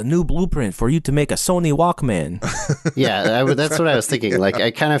 Here's a new blueprint for you to make a Sony Walkman. Yeah, that's what I was thinking. Like,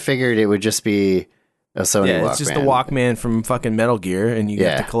 I kind of figured it would just be a Sony Yeah, Walkman. it's just the Walkman from fucking Metal Gear, and you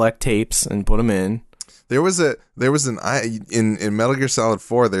Yeah. have to collect tapes and put them in. There was in Metal Gear Solid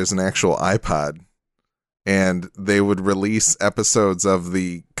 4. There's an actual iPod, and they would release episodes of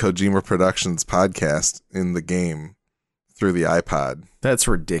the Kojima Productions podcast in the game through the iPod, That's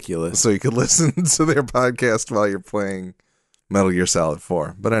ridiculous. so you could listen to their podcast while you're playing Metal Gear Solid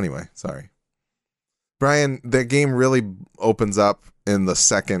 4. But anyway, sorry. Brian, that game really opens up in the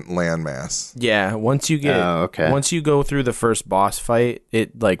second landmass. Yeah, once you get once you go through the first boss fight,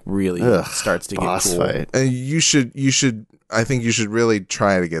 it like really starts to boss get cool. fight. And you should I think you should really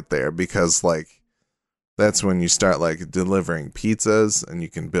try to get there, because like that's when you start like delivering pizzas and you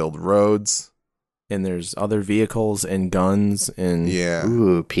can build roads. and there's other vehicles and guns, and Yeah.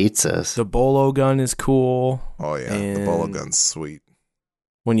 Ooh, pizzas. the Bolo gun is cool. Oh yeah. The Bolo And gun's sweet.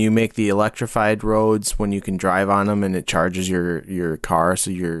 when you make the electrified roads, when you can drive on them and it charges your car,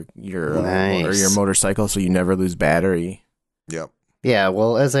 so your Nice. or your motorcycle, so you never lose battery. Yep. Yeah,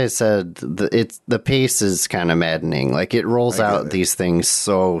 well, as I said, the pace is kind of maddening. Like, it rolls I get out it. these things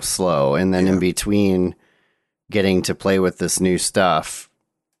so slow, and then Yeah. in between getting to play with this new stuff,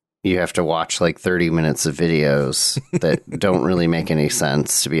 you have to watch like 30 minutes of videos that don't really make any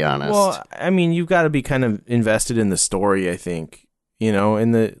sense, to be honest. Well, I mean, you've got to be kind of invested in the story, I think, in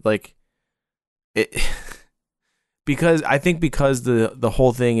the like it because the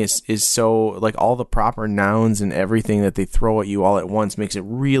whole thing is so like all the proper nouns and everything that they throw at you all at once makes it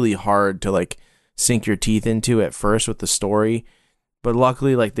really hard to like sink your teeth into at first with the story. But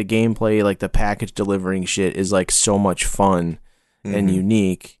luckily, like the gameplay, like the package delivering shit is like so much fun and Mhm.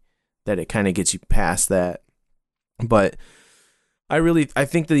 unique that it kind of gets you past that. But I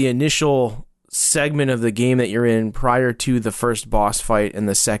think the initial segment of the game that you're in prior to the first boss fight and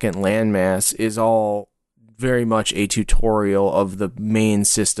the second landmass is all very much a tutorial of the main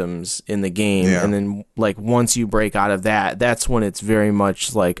systems in the game. Yeah. And then like once you break out of that, that's when it's very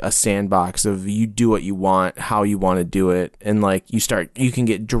much like a sandbox of you do what you want, how you want to do it. And like you can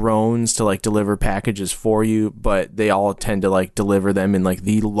get drones to like deliver packages for you, but they all tend to like deliver them in like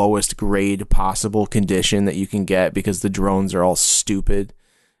the lowest grade possible condition that you can get because the drones are all stupid.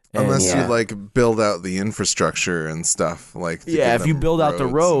 And- Unless Yeah. you like build out the infrastructure and stuff, like to yeah, give if you them build out the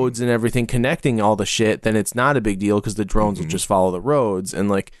roads and everything connecting all the shit, then it's not a big deal because the drones will just follow the roads. And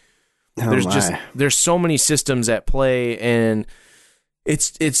like, Oh there's so many systems at play, and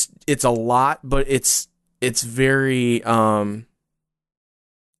it's a lot, but it's very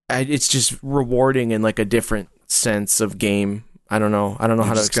it's just rewarding in like a different sense of game. I don't know how to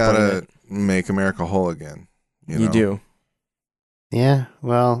just explain gotta it. make America whole again. You You know? do. Yeah,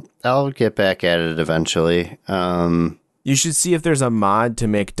 well, I'll get back at it eventually. You should see if there's a mod to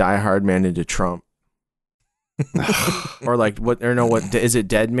make Die Hard Man into Trump. Or like what is it?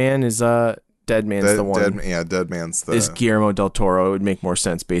 Dead Man is Dead Man's the one. Dead Man's the Is Guillermo del Toro. It would make more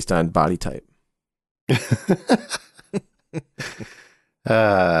sense based on body type.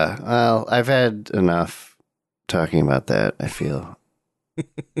 Well, I've had enough talking about that, I feel.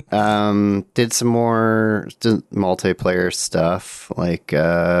 Did some more multiplayer stuff, like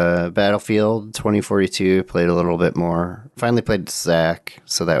Battlefield 2042, played a little bit more. Finally played Zach,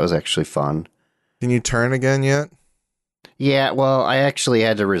 so that was actually fun. Can you turn again yet? Yeah, well, I actually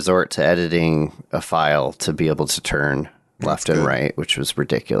had to resort to editing a file to be able to turn left and good. right, which was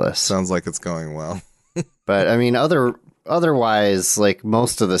ridiculous. Sounds like it's going well. But I mean, otherwise, like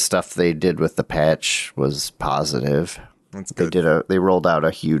most of the stuff they did with the patch was positive. That's They good. they rolled out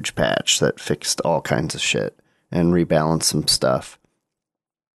a huge patch that fixed all kinds of shit and rebalanced some stuff.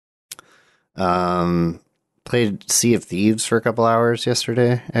 Played Sea of Thieves for a couple hours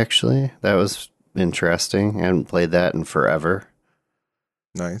yesterday, actually. That was interesting. I hadn't played that in forever.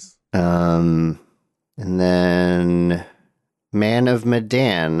 Nice. And then Man of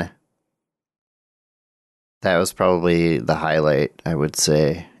Medan. That was probably the highlight, I would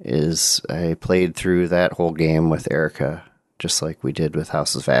say, is I played through that whole game with Erica, just like we did with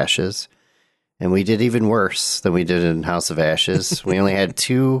House of Ashes. And we did even worse than we did in House of Ashes. We only had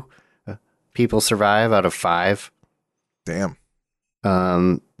 2 people survive out of 5. Damn.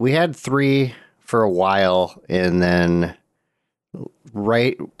 We had 3 for a while, and then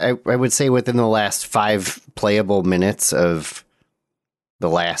I would say within the last 5 playable minutes of the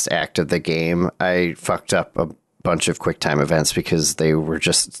last act of the game, I fucked up a bunch of QuickTime events because they were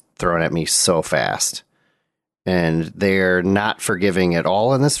just thrown at me so fast. And they're not forgiving at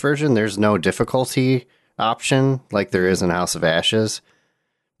all in this version. There's no difficulty option like there is in House of Ashes.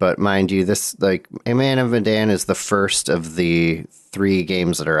 But mind you, this, like, A Man of Medan is the first of the 3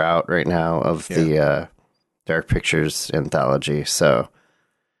 games that are out right now of the Dark Pictures anthology. So,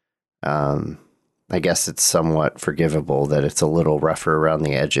 I guess it's somewhat forgivable that it's a little rougher around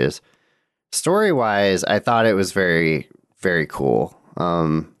the edges. Story-wise, I thought it was very, very cool.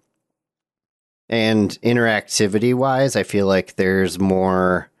 And interactivity-wise, I feel like there's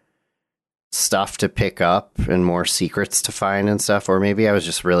more stuff to pick up and more secrets to find and stuff. Or maybe I was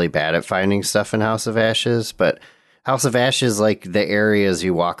just really bad at finding stuff in House of Ashes. But House of Ashes, like, the areas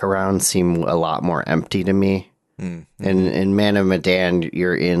you walk around seem a lot more empty to me. Mm-hmm. And in Man of Medan,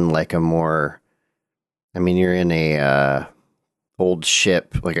 you're in like a more... I mean, you're in a old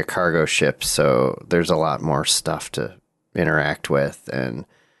ship, like a cargo ship, so there's a lot more stuff to interact with. And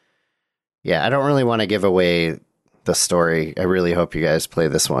yeah, I don't really want to give away the story. I really hope you guys play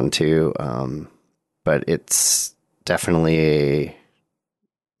this one too. but it's definitely a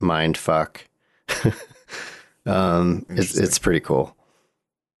mind fuck. It's pretty cool.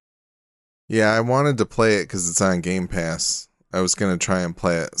 Yeah, I wanted to play it because it's on Game Pass. I was going to try and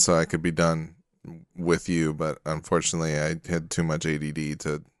play it so I could be done with you, but unfortunately I had too much ADD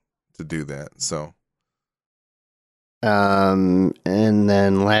to do that. So, and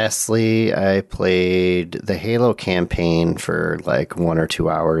then lastly, I played the Halo campaign for like 1 or 2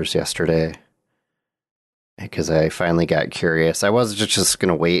 hours yesterday because I finally got curious. I was just going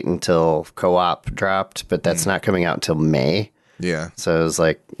to wait until co-op dropped, but that's not coming out until May. yeah. So I was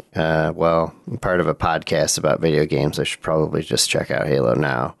like, well, I'm part of a podcast about video games. I should probably just check out Halo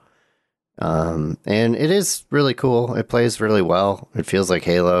now. And it is really cool. It plays really well. It feels like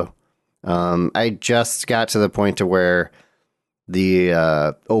Halo. I just got to the point to where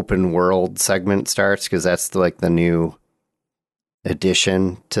the open world segment starts because that's the new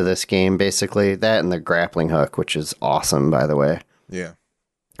addition to this game, basically. That and the grappling hook, which is awesome, by the way. Yeah.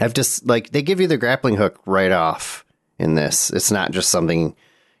 I've just, they give you the grappling hook right off in this. It's not just something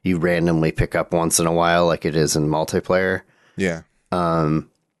you randomly pick up once in a while like it is in multiplayer. Yeah. And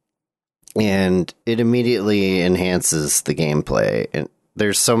it immediately enhances the gameplay. And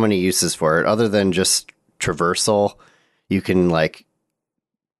there's so many uses for it. Other than just traversal, you can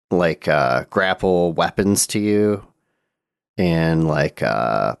grapple weapons to you, and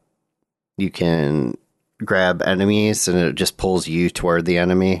you can grab enemies, and it just pulls you toward the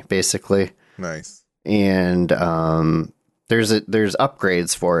enemy, basically. Nice. And there's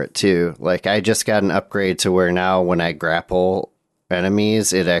upgrades for it too. Like I just got an upgrade to where now when I grapple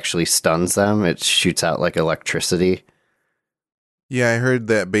enemies, it actually stuns them. It shoots out like electricity. Yeah, I heard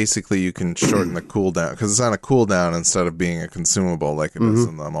that basically you can shorten the cooldown because it's on a cooldown instead of being a consumable like it is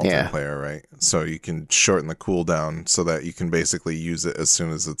in the multiplayer, right? So you can shorten the cooldown so that you can basically use it as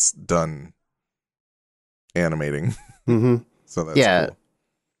soon as it's done animating. Mm-hmm. So that's cool.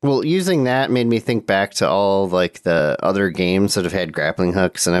 Well, using that made me think back to all the other games that have had grappling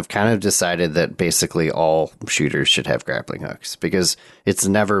hooks, and I've kind of decided that basically all shooters should have grappling hooks because it's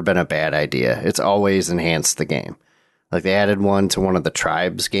never been a bad idea. It's always enhanced the game. Like they added one to one of the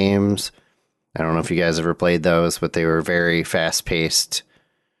Tribes games. I don't know if you guys ever played those, but they were very fast-paced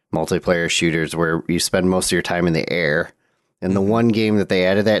multiplayer shooters where you spend most of your time in the air. And the one game that they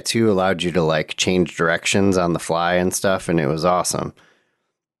added that to allowed you to change directions on the fly and stuff, and it was awesome.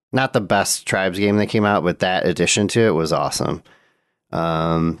 Not the best Tribes game that came out, but that addition to it was awesome.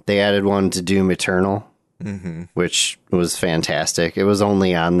 They added one to Doom Eternal, which was fantastic. It was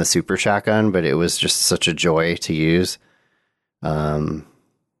only on the Super Shotgun, but it was just such a joy to use. I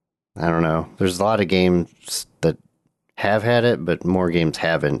don't know. There's a lot of games that have had it, but more games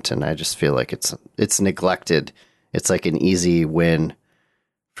haven't, and I just feel like it's neglected. It's like an easy win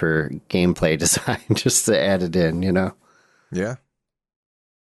for gameplay design just to add it in, Yeah.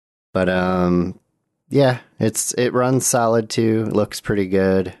 But yeah, it runs solid too. It looks pretty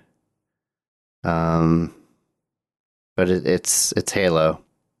good. But it's Halo.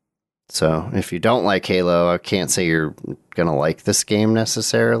 So if you don't like Halo, I can't say you're gonna like this game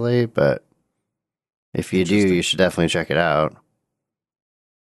necessarily, but if you do, you should definitely check it out.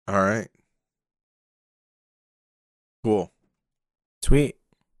 All right. Cool. Sweet.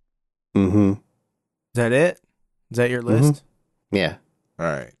 Mm-hmm. Is that it? Is that your list? Yeah. All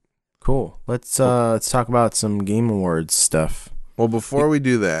right. Cool. Let's talk about some Game Awards stuff. Well, before we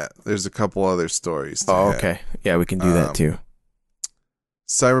do that, there's a couple other stories. Okay. Yeah, we can do that too.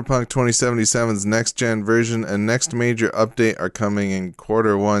 Cyberpunk 2077's next-gen version and next major update are coming in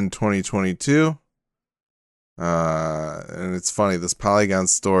Q1 2022. And it's funny, this Polygon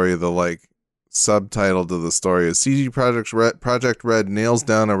story, the subtitle to the story is CD Projekt Red nails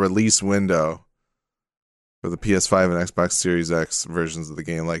down a release window for the PS5 and Xbox Series X versions of the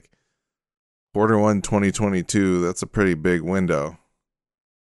game. Q1 2022, that's a pretty big window.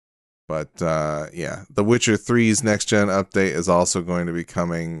 But yeah, The Witcher 3's next-gen update is also going to be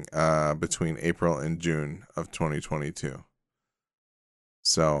coming between April and June of 2022.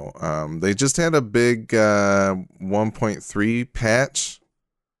 So they just had a big 1.3 patch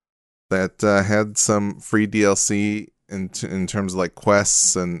that had some free DLC in terms of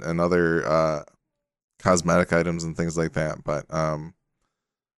quests and other cosmetic items and things like that. But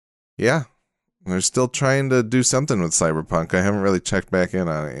yeah, they're still trying to do something with Cyberpunk. I haven't really checked back in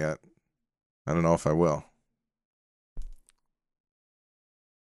on it yet. I don't know if I will.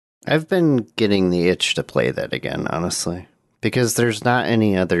 I've been getting the itch to play that again, honestly, because there's not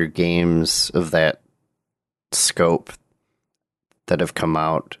any other games of that scope that have come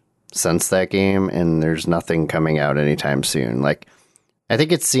out since that game, and there's nothing coming out anytime soon. I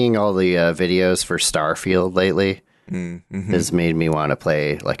think it's seeing all the videos for Starfield lately Mm-hmm. has made me want to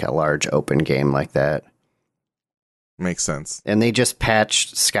play like a large open game like that. Makes sense. And they just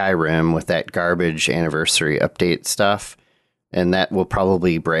patched Skyrim with that garbage anniversary update stuff. And that will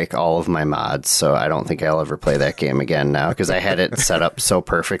probably break all of my mods. So I don't think I'll ever play that game again now because I had it set up so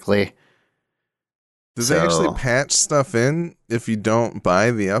perfectly. Does it actually patch stuff in if you don't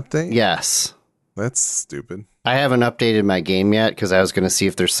buy the update? Yes. That's stupid. I haven't updated my game yet because I was going to see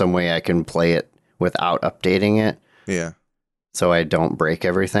if there's some way I can play it without updating it. Yeah. So I don't break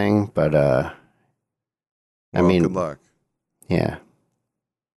everything. But, Well, I mean, good luck. Yeah.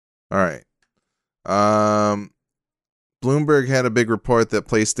 All right. Bloomberg had a big report that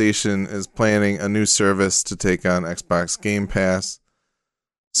PlayStation is planning a new service to take on Xbox Game Pass.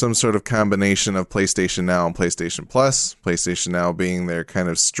 Some sort of combination of PlayStation Now and PlayStation Plus. PlayStation Now being their kind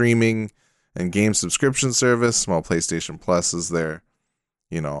of streaming and game subscription service, while PlayStation Plus is their,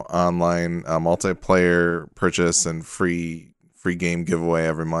 online multiplayer purchase and free game giveaway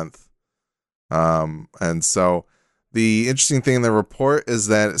every month. And so the interesting thing in the report is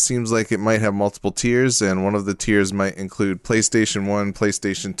that it seems like it might have multiple tiers, and one of the tiers might include PlayStation 1,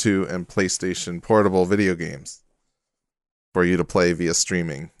 PlayStation 2, and PlayStation Portable video games for you to play via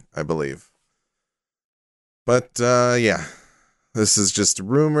streaming, I believe. But, yeah, this is just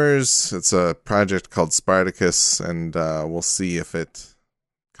rumors. It's a project called Spartacus, and we'll see if it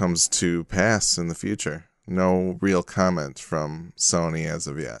comes to pass in the future. No real comment from Sony as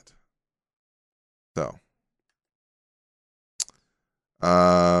of yet. So,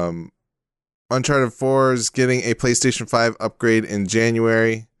 Uncharted 4 is getting a PlayStation 5 upgrade in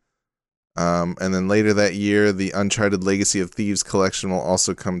January. And then later that year, the Uncharted Legacy of Thieves collection will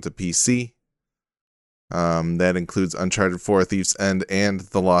also come to PC. That includes Uncharted 4 Thief's End and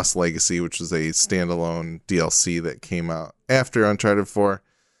The Lost Legacy, which is a standalone DLC that came out after Uncharted 4.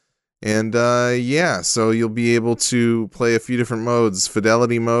 And so you'll be able to play a few different modes.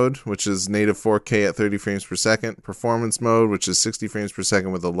 Fidelity mode, which is native 4K at 30 frames per second. Performance mode, which is 60 frames per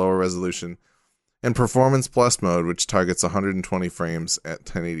second with a lower resolution. And Performance Plus mode, which targets 120 frames at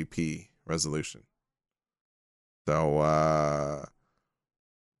 1080p resolution. So,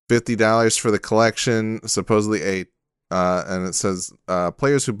 $50 for the collection, supposedly and it says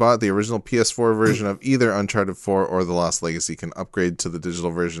players who bought the original PS4 version of either Uncharted 4 or The Lost Legacy can upgrade to the digital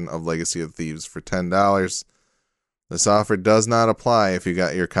version of Legacy of Thieves for $10. This offer does not apply if you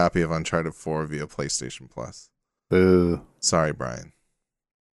got your copy of Uncharted 4 via PlayStation Plus. Boo. Sorry, Brian.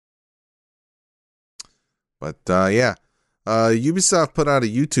 But Ubisoft put out a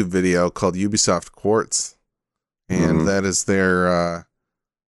YouTube video called Ubisoft Quartz, and that is their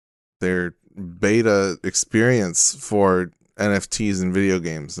beta experience for NFTs in video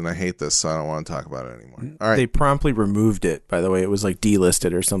games, and I hate this, so I don't want to talk about it anymore. All right. They promptly removed it, by the way. It was like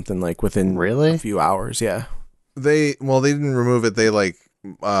delisted or something like within a few hours, yeah. They didn't remove it. They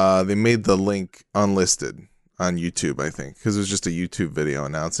they made the link unlisted on YouTube, I think, because it was just a YouTube video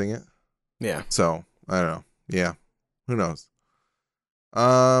announcing it. Yeah. So, I don't know. Yeah. Who knows?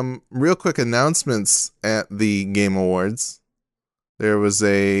 Real quick announcements at the Game Awards. There was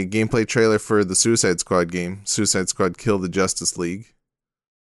a gameplay trailer for the Suicide Squad game, Suicide Squad Kill the Justice League.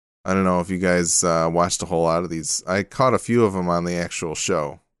 I don't know if you guys watched a whole lot of these. I caught a few of them on the actual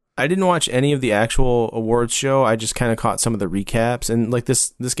show. I didn't watch any of the actual awards show. I just kind of caught some of the recaps. And like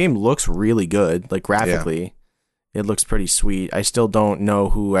this game looks really good. Like graphically, It looks pretty sweet. I still don't know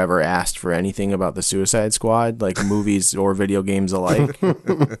who ever asked for anything about the Suicide Squad, like movies or video games alike.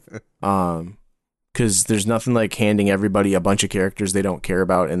 Because there's nothing like handing everybody a bunch of characters they don't care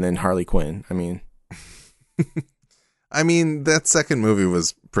about and then Harley Quinn. I mean, that second movie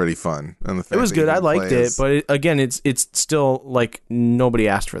was pretty fun. And the fact it was good. I liked it, but again, it's still like nobody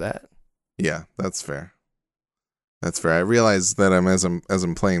asked for that. Yeah, that's fair. That's fair. I realize that as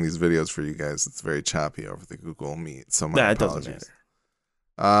I'm playing these videos for you guys, it's very choppy over the Google Meet. So my apologies. It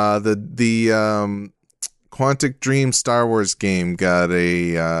doesn't matter. The Quantic Dream Star Wars game got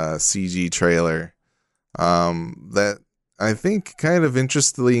a CG trailer that I think kind of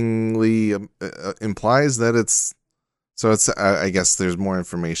interestingly implies that it's. So it's. I guess there's more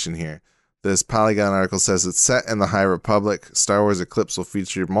information here. This Polygon article says it's set in the High Republic. Star Wars Eclipse will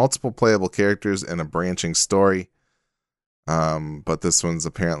feature multiple playable characters and a branching story. But this one's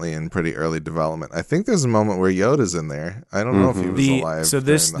apparently in pretty early development. I think there's a moment where Yoda's in there. I don't know if he was alive. So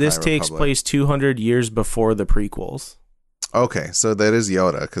this takes place 200 years before the prequels. Okay, so that is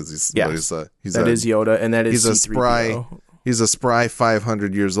Yoda because he's Yoda, and that is C-3PO. He's a spry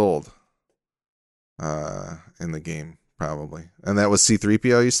 500 years old. In the game probably, and that was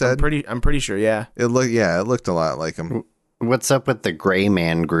C-3PO. You said? I'm pretty sure. Yeah. It looked a lot like him. What's up with the Gray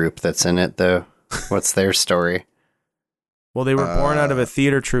Man group that's in it, though? What's their story? Well, they were born out of a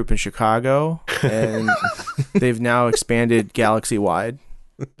theater troupe in Chicago, and they've now expanded galaxy-wide.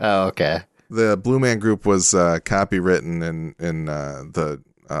 Oh, okay. The Blue Man Group was copywritten in the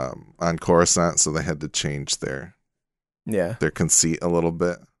on Coruscant, so they had to change their conceit a little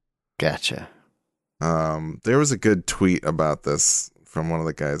bit. Gotcha. There was a good tweet about this from one of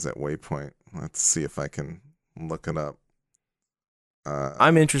the guys at Waypoint. Let's see if I can look it up.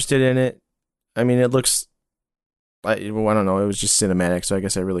 I'm interested in it. I mean, it looks. I don't know. It was just cinematic, so I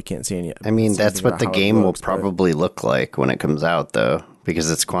guess I really can't see any. I mean, that's what the game will probably look like when it comes out, though, because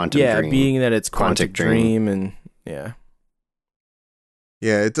it's Quantum Dream. Yeah, being that it's Quantic Dream, and yeah.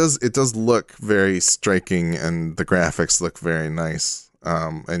 Yeah, it does look very striking, and the graphics look very nice.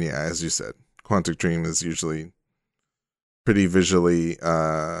 And yeah, as you said, Quantic Dream is usually pretty visually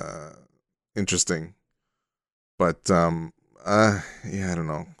interesting. But yeah, I don't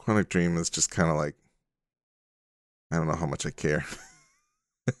know. Quantic Dream is just kind of like, I don't know how much I care.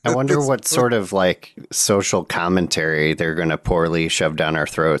 I wonder what sort of like social commentary they're going to poorly shove down our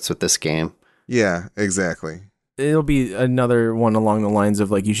throats with this game. Yeah, exactly. It'll be another one along the lines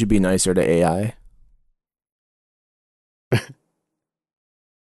of like, you should be nicer to AI.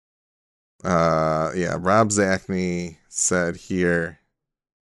 Yeah, Rob Zachney said here,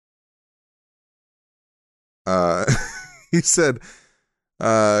 he said,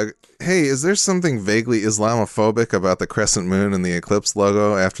 hey, is there something vaguely Islamophobic about the crescent moon and the eclipse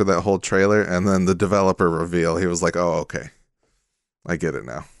logo after that whole trailer? And then the developer reveal, he was like, oh, okay, I get it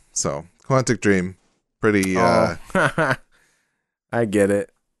now. So Quantic Dream, pretty I get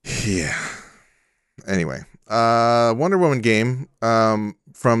it. Yeah. Anyway, Wonder Woman game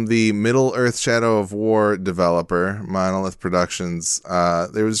from the Middle Earth Shadow of War developer, Monolith Productions.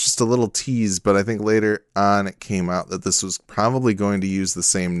 There was just a little tease, but I think later on it came out that this was probably going to use the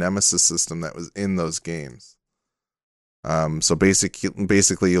same Nemesis system that was in those games. So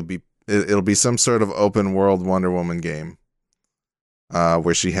basically it'll be some sort of open world Wonder Woman game.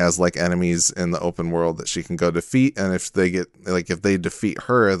 Where she has like enemies in the open world that she can go defeat, and if they defeat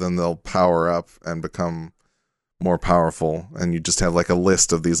her, then they'll power up and become more powerful, and you just have like a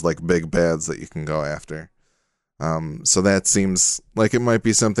list of these like big bads that you can go after. So that seems like it might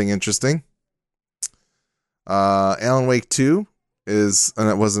be something interesting. Alan Wake 2 was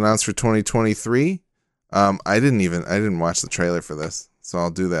announced for 2023. I didn't watch the trailer for this, so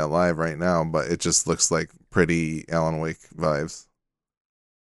I'll do that live right now, but it just looks like pretty Alan Wake vibes.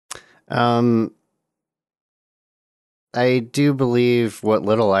 I do believe what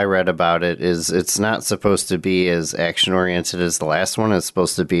little I read about it is it's not supposed to be as action oriented as the last one. It's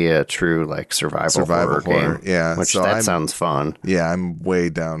supposed to be a true like survival horror game. Yeah, which sounds fun. Yeah, I'm way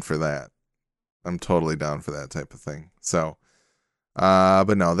down for that. I'm totally down for that type of thing. So,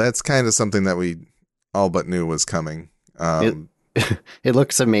 but no, that's kind of something that we all but knew was coming. It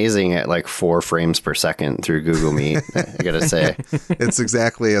looks amazing at like 4 frames per second through Google Meet. I gotta say, it's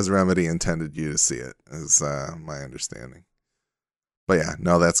exactly as Remedy intended you to see it, is my understanding. But yeah,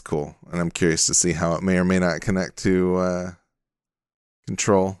 no, that's cool, and I'm curious to see how it may or may not connect to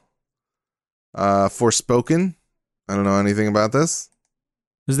Control. Forspoken. I don't know anything about this.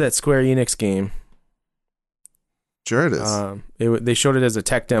 This is that Square Enix game. Sure, it is. They showed it as a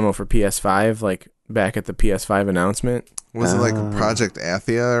tech demo for PS5, like back at the PS5 announcement. Was it like Project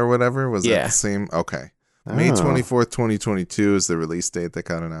Athia or whatever? Was that the same? Okay. May 24th, 2022 is the release date that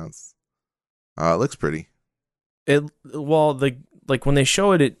got announced. It looks pretty. Like when they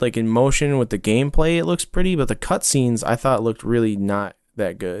show it like in motion with the gameplay, it looks pretty, but the cutscenes I thought looked really not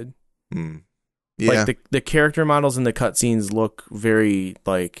that good. Yeah. Like the character models in the cutscenes look very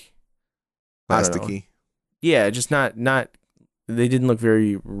like plasticky. Yeah, just not. They didn't look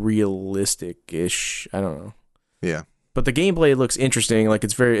very realistic-ish. I don't know. Yeah. But the gameplay looks interesting. Like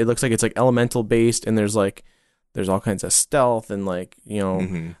it looks like it's like elemental based, and there's all kinds of stealth and like,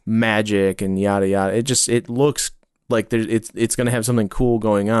 magic and yada yada. It looks like it's gonna have something cool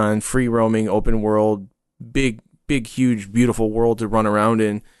going on. Free roaming, open world, big, huge, beautiful world to run around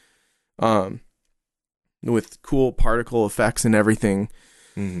in, with cool particle effects and everything.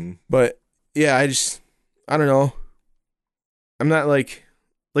 Mm-hmm. But yeah, I don't know. I'm not like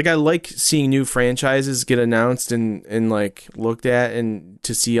I like seeing new franchises get announced and like looked at, and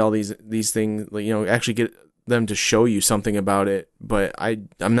to see all these things, like, actually get them to show you something about it. But I'm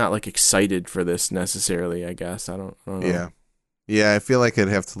not like excited for this necessarily, I guess. I don't know. Yeah, I feel like I'd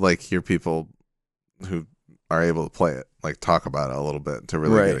have to like hear people who are able to play it like talk about it a little bit to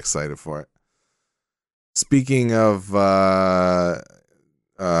really get excited for it. Speaking of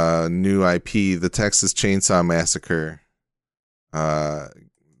new IP, the Texas Chainsaw Massacre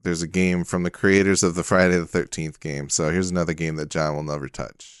There's a game from the creators of the Friday the 13th game. So here's another game that John will never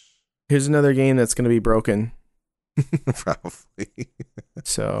touch. Here's another game that's going to be broken. Probably.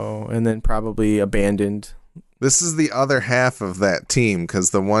 So, and then probably abandoned. This is the other half of that team,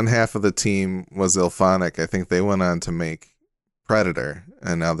 because the one half of the team was Ilphonic. I think they went on to make Predator,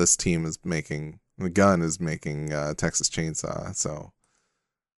 and now this team is making, the gun is making Texas Chainsaw. So,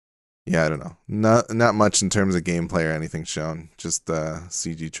 yeah, I don't know. Not much in terms of gameplay or anything shown, just a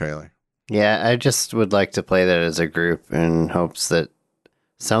CG trailer. Yeah, I just would like to play that as a group in hopes that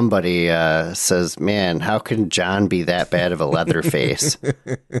somebody says, man, how can John be that bad of a Leatherface?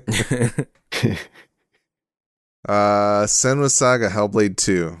 Senua Saga Hellblade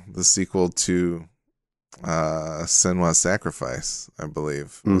 2, the sequel to Senua's Sacrifice, I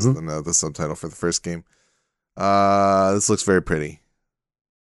believe, was the subtitle for the first game. This looks very pretty.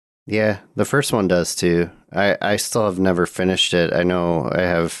 Yeah, the first one does too. I still have never finished it. I know I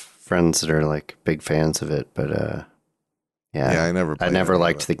have friends that are like big fans of it, but yeah, I never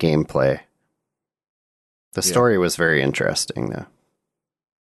liked the gameplay. The story was very interesting though.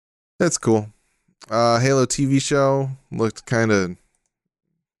 That's cool. Halo TV show looked kind of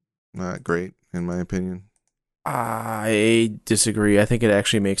not great in my opinion. I disagree. I think it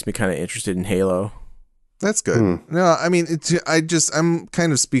actually makes me kind of interested in Halo. That's good. No, I mean, I'm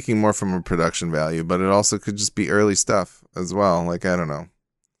kind of speaking more from a production value, but it also could just be early stuff as well. Like, I don't know.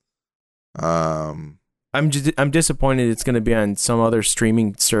 I'm disappointed it's going to be on some other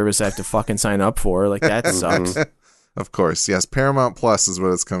streaming service I have to fucking sign up for. Like, that sucks. Of course, yes. Paramount Plus is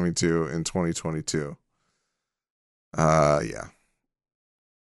what it's coming to in 2022. Yeah.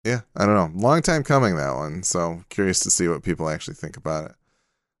 Yeah, I don't know. Long time coming, that one. So curious to see what people actually think about it.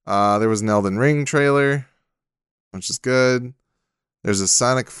 There was an Elden Ring trailer, which is good. There's a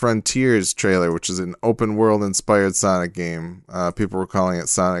Sonic Frontiers trailer, which is an open world inspired Sonic game. People were calling it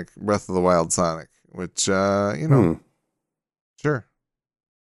Sonic Breath of the Wild Sonic, which, sure.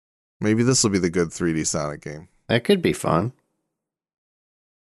 Maybe this will be the good 3D Sonic game. That could be fun.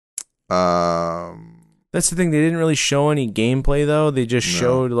 That's the thing. They didn't really show any gameplay, though. They just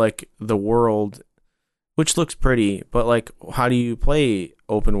showed, like, the world, which looks pretty. But, like, how do you play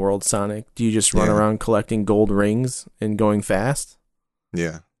open world Sonic? Do you just run around collecting gold rings and going fast?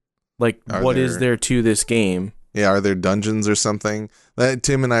 Yeah. Like, what is there to this game? Yeah, are there dungeons or something?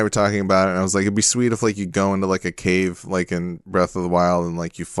 Tim and I were talking about it, and I was like, it'd be sweet if, like, you go into, like, a cave, like in Breath of the Wild, and,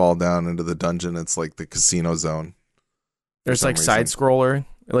 like, you fall down into the dungeon. It's, like, the casino zone. There's, like, side-scroller.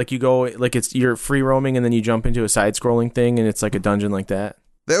 Like, you go, like, you're free roaming, and then you jump into a side-scrolling thing, and it's, like, a dungeon like that.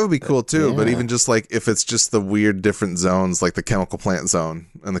 That would be cool, too. Yeah. But even just, like, if it's just the weird different zones, like the chemical plant zone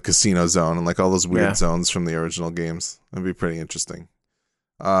and the casino zone, and, like, all those weird zones from the original games, that'd be pretty interesting.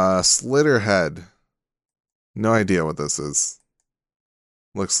 Slitterhead. No idea what this is.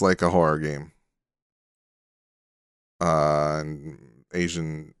 Looks like a horror game.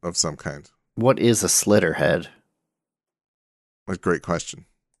 Asian of some kind. What is a Slitterhead? A great question.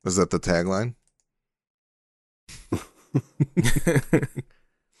 Is that the tagline?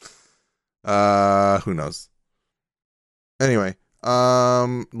 Who knows? Anyway,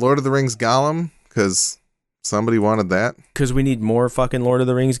 Lord of the Rings Gollum, because somebody wanted that. Because we need more fucking Lord of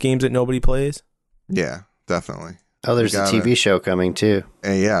the Rings games that nobody plays? Yeah, definitely. Oh, there's a TV show coming too.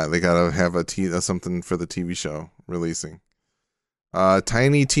 And yeah, they gotta have something for the TV show releasing.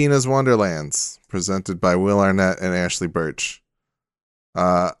 Tiny Tina's Wonderlands, presented by Will Arnett and Ashley Birch.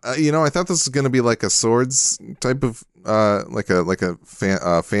 I thought this was gonna be like a Swords type of like a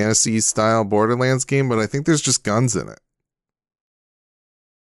fantasy style Borderlands game, but I think there's just guns in it.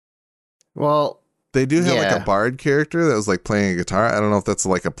 Well, they do have like a bard character that was like playing a guitar. I don't know if that's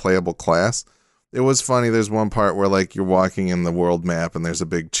like a playable class. It was funny. There's one part where like you're walking in the world map and there's a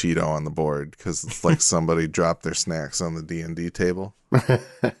big Cheeto on the board because it's like somebody dropped their snacks on the D&D table.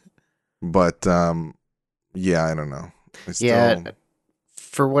 But yeah, I don't know.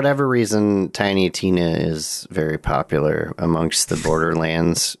 For whatever reason, Tiny Tina is very popular amongst the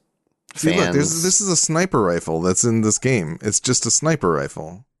Borderlands fans. Look, this is a sniper rifle that's in this game. It's just a sniper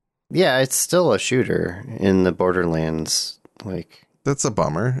rifle. Yeah, it's still a shooter in the Borderlands. Like, that's a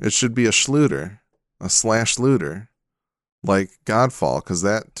bummer. It should be a Schluter, a slash looter, like Godfall, because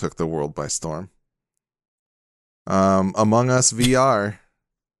that took the world by storm. Among Us VR,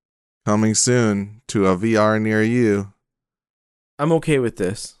 coming soon to a VR near you. I'm okay with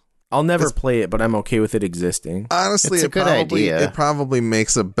this. I'll never play it, but I'm okay with it existing. Honestly, it's a good idea. It probably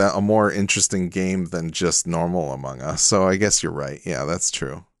makes a more interesting game than just normal Among Us. So I guess you're right. Yeah, that's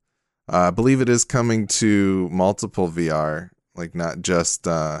true. I believe it is coming to multiple VR, like not just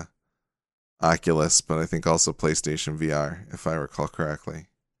Oculus, but I think also PlayStation VR, if I recall correctly.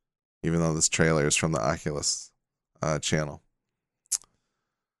 Even though this trailer is from the Oculus channel.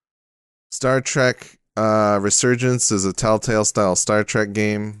 Star Trek Resurgence is a Telltale-style Star Trek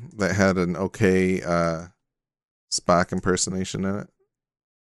game that had an okay Spock impersonation in it.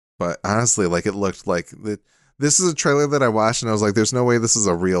 But honestly, like it looked like... This is a trailer that I watched and I was like, there's no way this is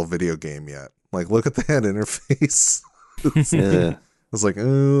a real video game yet. Like, look at that interface. I was like,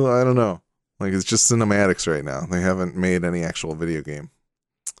 oh, I don't know. Like, it's just cinematics right now. They haven't made any actual video game.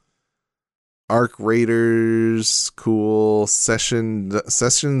 Arc Raiders, cool.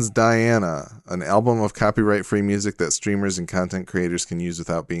 Sessions Diana, an album of copyright-free music that streamers and content creators can use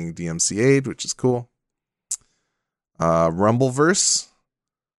without being DMCA'd, which is cool. Rumbleverse,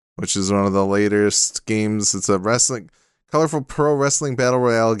 which is one of the latest games. It's a colorful pro wrestling battle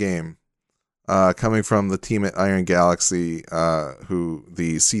royale game, coming from the team at Iron Galaxy, who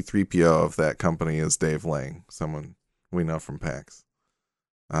the C-3PO of that company is Dave Lang, someone we know from PAX.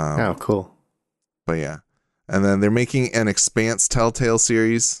 Oh, cool. But yeah, and then they're making an Expanse Telltale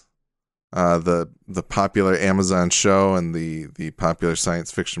series, the popular Amazon show and the popular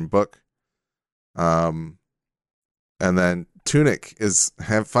science fiction book. And then Tunic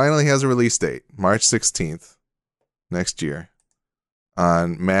finally has a release date, March 16th, next year,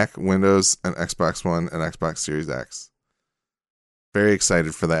 on Mac, Windows, and Xbox One and Xbox Series X. Very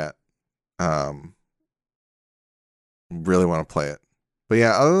excited for that. Really want to play it. But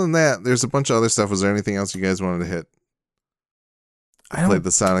yeah, other than that, there's a bunch of other stuff. Was there anything else you guys wanted to hit? I played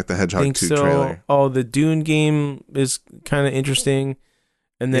the Sonic the Hedgehog 2 trailer. Oh, the Dune game is kind of interesting.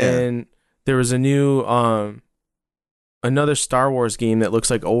 And then there was a new, another Star Wars game that looks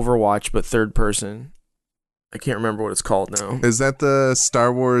like Overwatch, but third person. I can't remember what it's called now. Is that the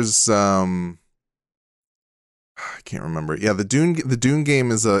Star Wars, I can't remember. Yeah, the Dune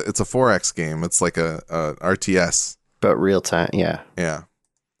game it's a 4X game. It's like a RTS. But real time, yeah. Yeah.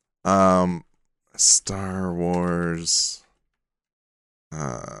 Star Wars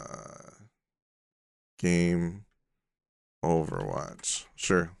game Overwatch.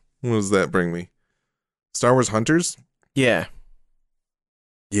 Sure. What does that bring me? Star Wars Hunters? Yeah.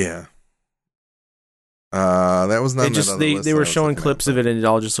 Yeah. That was not they were showing clips of it and it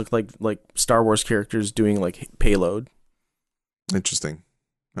all just looked like Star Wars characters doing like payload. Interesting.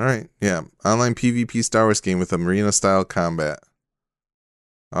 All right, yeah. Online PvP Star Wars game with a marina-style combat.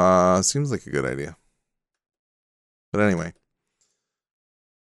 Seems like a good idea. But anyway.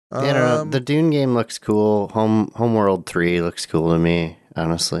 Yeah, I don't know. The Dune game looks cool. Homeworld 3 looks cool to me,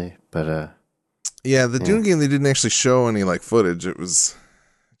 honestly. But yeah, the Dune game, they didn't actually show any like footage. It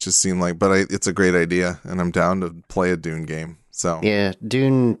just seemed like, but it's a great idea, and I'm down to play a Dune game. So yeah,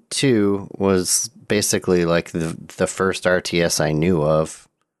 Dune 2 was basically like the first RTS I knew of.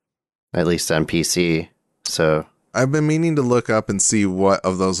 At least on PC. So I've been meaning to look up and see what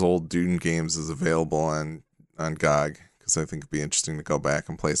of those old Dune games is available on GOG, because I think it'd be interesting to go back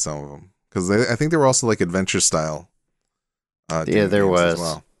and play some of them. Because I think they were also like adventure style. Yeah, there was. As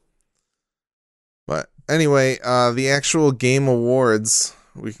well. But anyway, the actual game awards,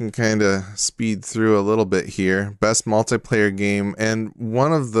 we can kind of speed through a little bit here. Best multiplayer game, and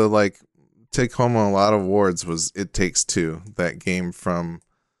one of the like take home a lot of awards was It Takes Two, that game from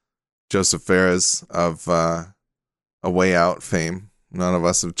Joseph Fares of A Way Out fame. None of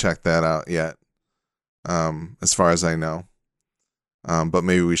us have checked that out yet, as far as I know. But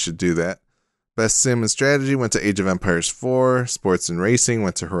maybe we should do that. Best Sim and Strategy went to Age of Empires 4. Sports and Racing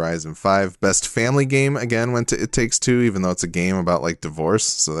went to Horizon 5. Best Family Game, again, went to It Takes Two, even though it's a game about, like, divorce,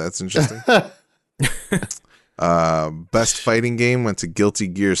 so that's interesting. Best Fighting Game went to Guilty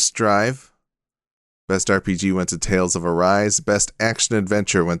Gear Strive. Best RPG went to Tales of Arise. Best Action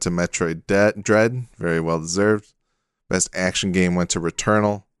Adventure went to Metroid Dread. Very well deserved. Best Action Game went to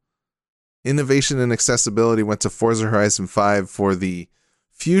Returnal. Innovation and Accessibility went to Forza Horizon 5 for the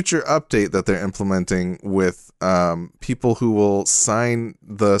future update that they're implementing with people who will sign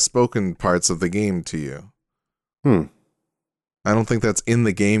the spoken parts of the game to you. I don't think that's in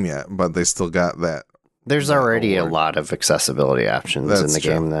the game yet, but they still got that. There's already a lot of accessibility options in the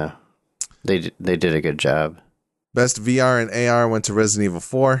game, though. They did a good job. Best VR and AR went to Resident Evil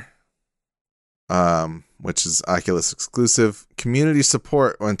 4, which is Oculus exclusive. Community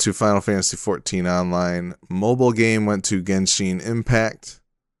support went to Final Fantasy XIV Online. Mobile game went to Genshin Impact.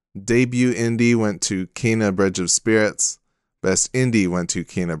 Debut indie went to Kena Bridge of Spirits. Best indie went to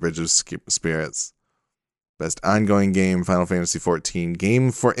Kena Bridge of Spirits. Best ongoing game, Final Fantasy XIV.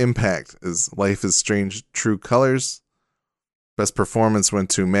 Game for Impact is Life is Strange True Colors. Best performance went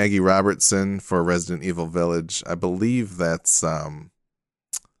to Maggie Robertson for Resident Evil Village. I believe that's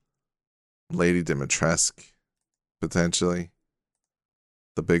Lady Dimitrescu, potentially.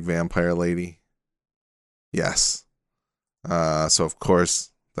 The big vampire lady. Yes. So, of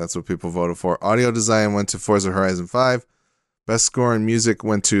course, that's what people voted for. Audio design went to Forza Horizon 5. Best score in music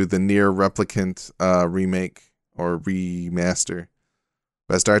went to the Nier Replicant remake or remaster.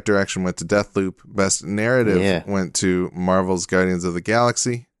 Best art direction went to Deathloop. Best narrative went to Marvel's Guardians of the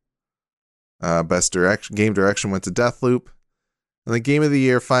Galaxy. Best game direction went to Deathloop. And the game of the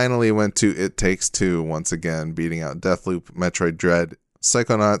year finally went to It Takes Two, once again, beating out Deathloop, Metroid Dread,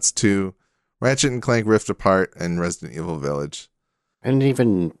 Psychonauts 2, Ratchet and Clank Rift Apart, and Resident Evil Village. I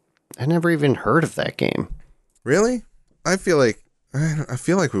never even heard of that game. Really? I feel like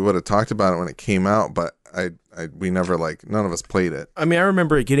we would have talked about it when it came out, but we never, none of us played it. I mean, I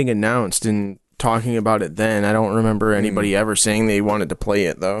remember it getting announced and talking about it then. I don't remember anybody ever saying they wanted to play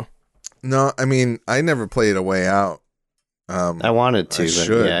it, though. No, I mean, I never played A Way Out. I wanted to,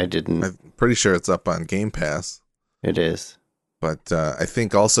 but I didn't. I'm pretty sure it's up on Game Pass. It is. But I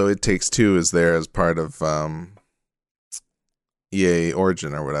think also It Takes Two is there as part of EA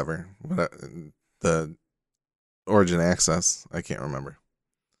Origin or whatever. The Origin Access. I can't remember.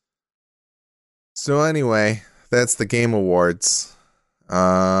 So anyway, that's the Game Awards.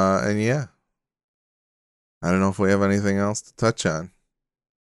 And yeah. I don't know if we have anything else to touch on.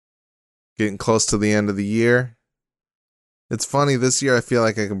 Getting close to the end of the year. It's funny, this year I feel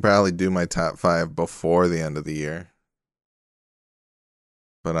like I can probably do my top 5 before the end of the year.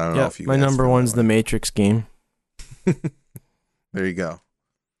 But I don't know if you my guys number feel one's that the way. Matrix game. There you go.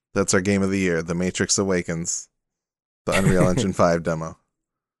 That's our game of the year, The Matrix Awakens. The Unreal Engine 5 demo.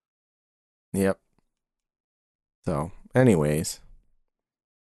 Yep. So, anyways.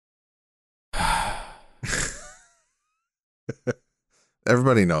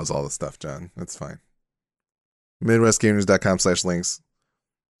 Everybody knows all this stuff, John. That's fine. MidwestGamers.com/links.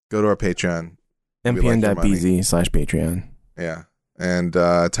 Go to our Patreon. mpn.bz/Patreon. Yeah. And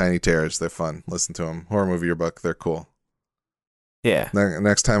Tiny Terrors. They're fun. Listen to them. Horror Movie Yearbook. They're cool. Yeah.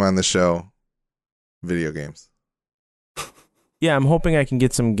 Next time on the show, video games. Yeah, I'm hoping I can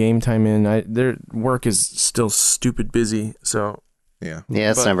get some game time in. Their work is still stupid busy, so Yeah. Yeah,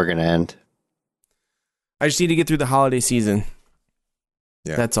 it's never going to end. I just need to get through the holiday season.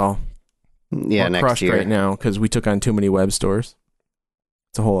 Yeah. That's all. Yeah, We're next crushed year. right now because we took on too many web stores.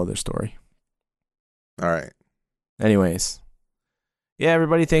 It's a whole other story. All right. Anyways. Yeah,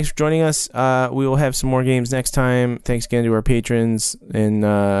 everybody, thanks for joining us. We will have some more games next time. Thanks again to our patrons and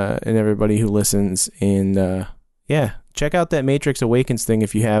everybody who listens. And yeah, check out that Matrix Awakens thing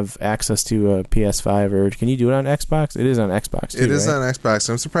if you have access to a PS5 or can you do it on Xbox? It is on Xbox too, It is right? on Xbox.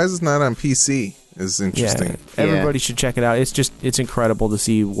 I'm surprised it's not on PC. Is interesting. Yeah, everybody should check it out. It's incredible to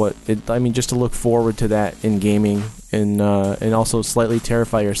see just to look forward to that in gaming and also slightly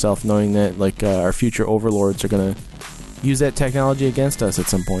terrify yourself knowing that our future overlords are going to use that technology against us at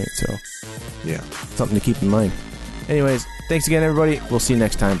some point. So Yeah. something to keep in mind. Anyways, thanks again, everybody. We'll see you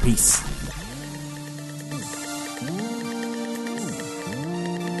next time. Peace.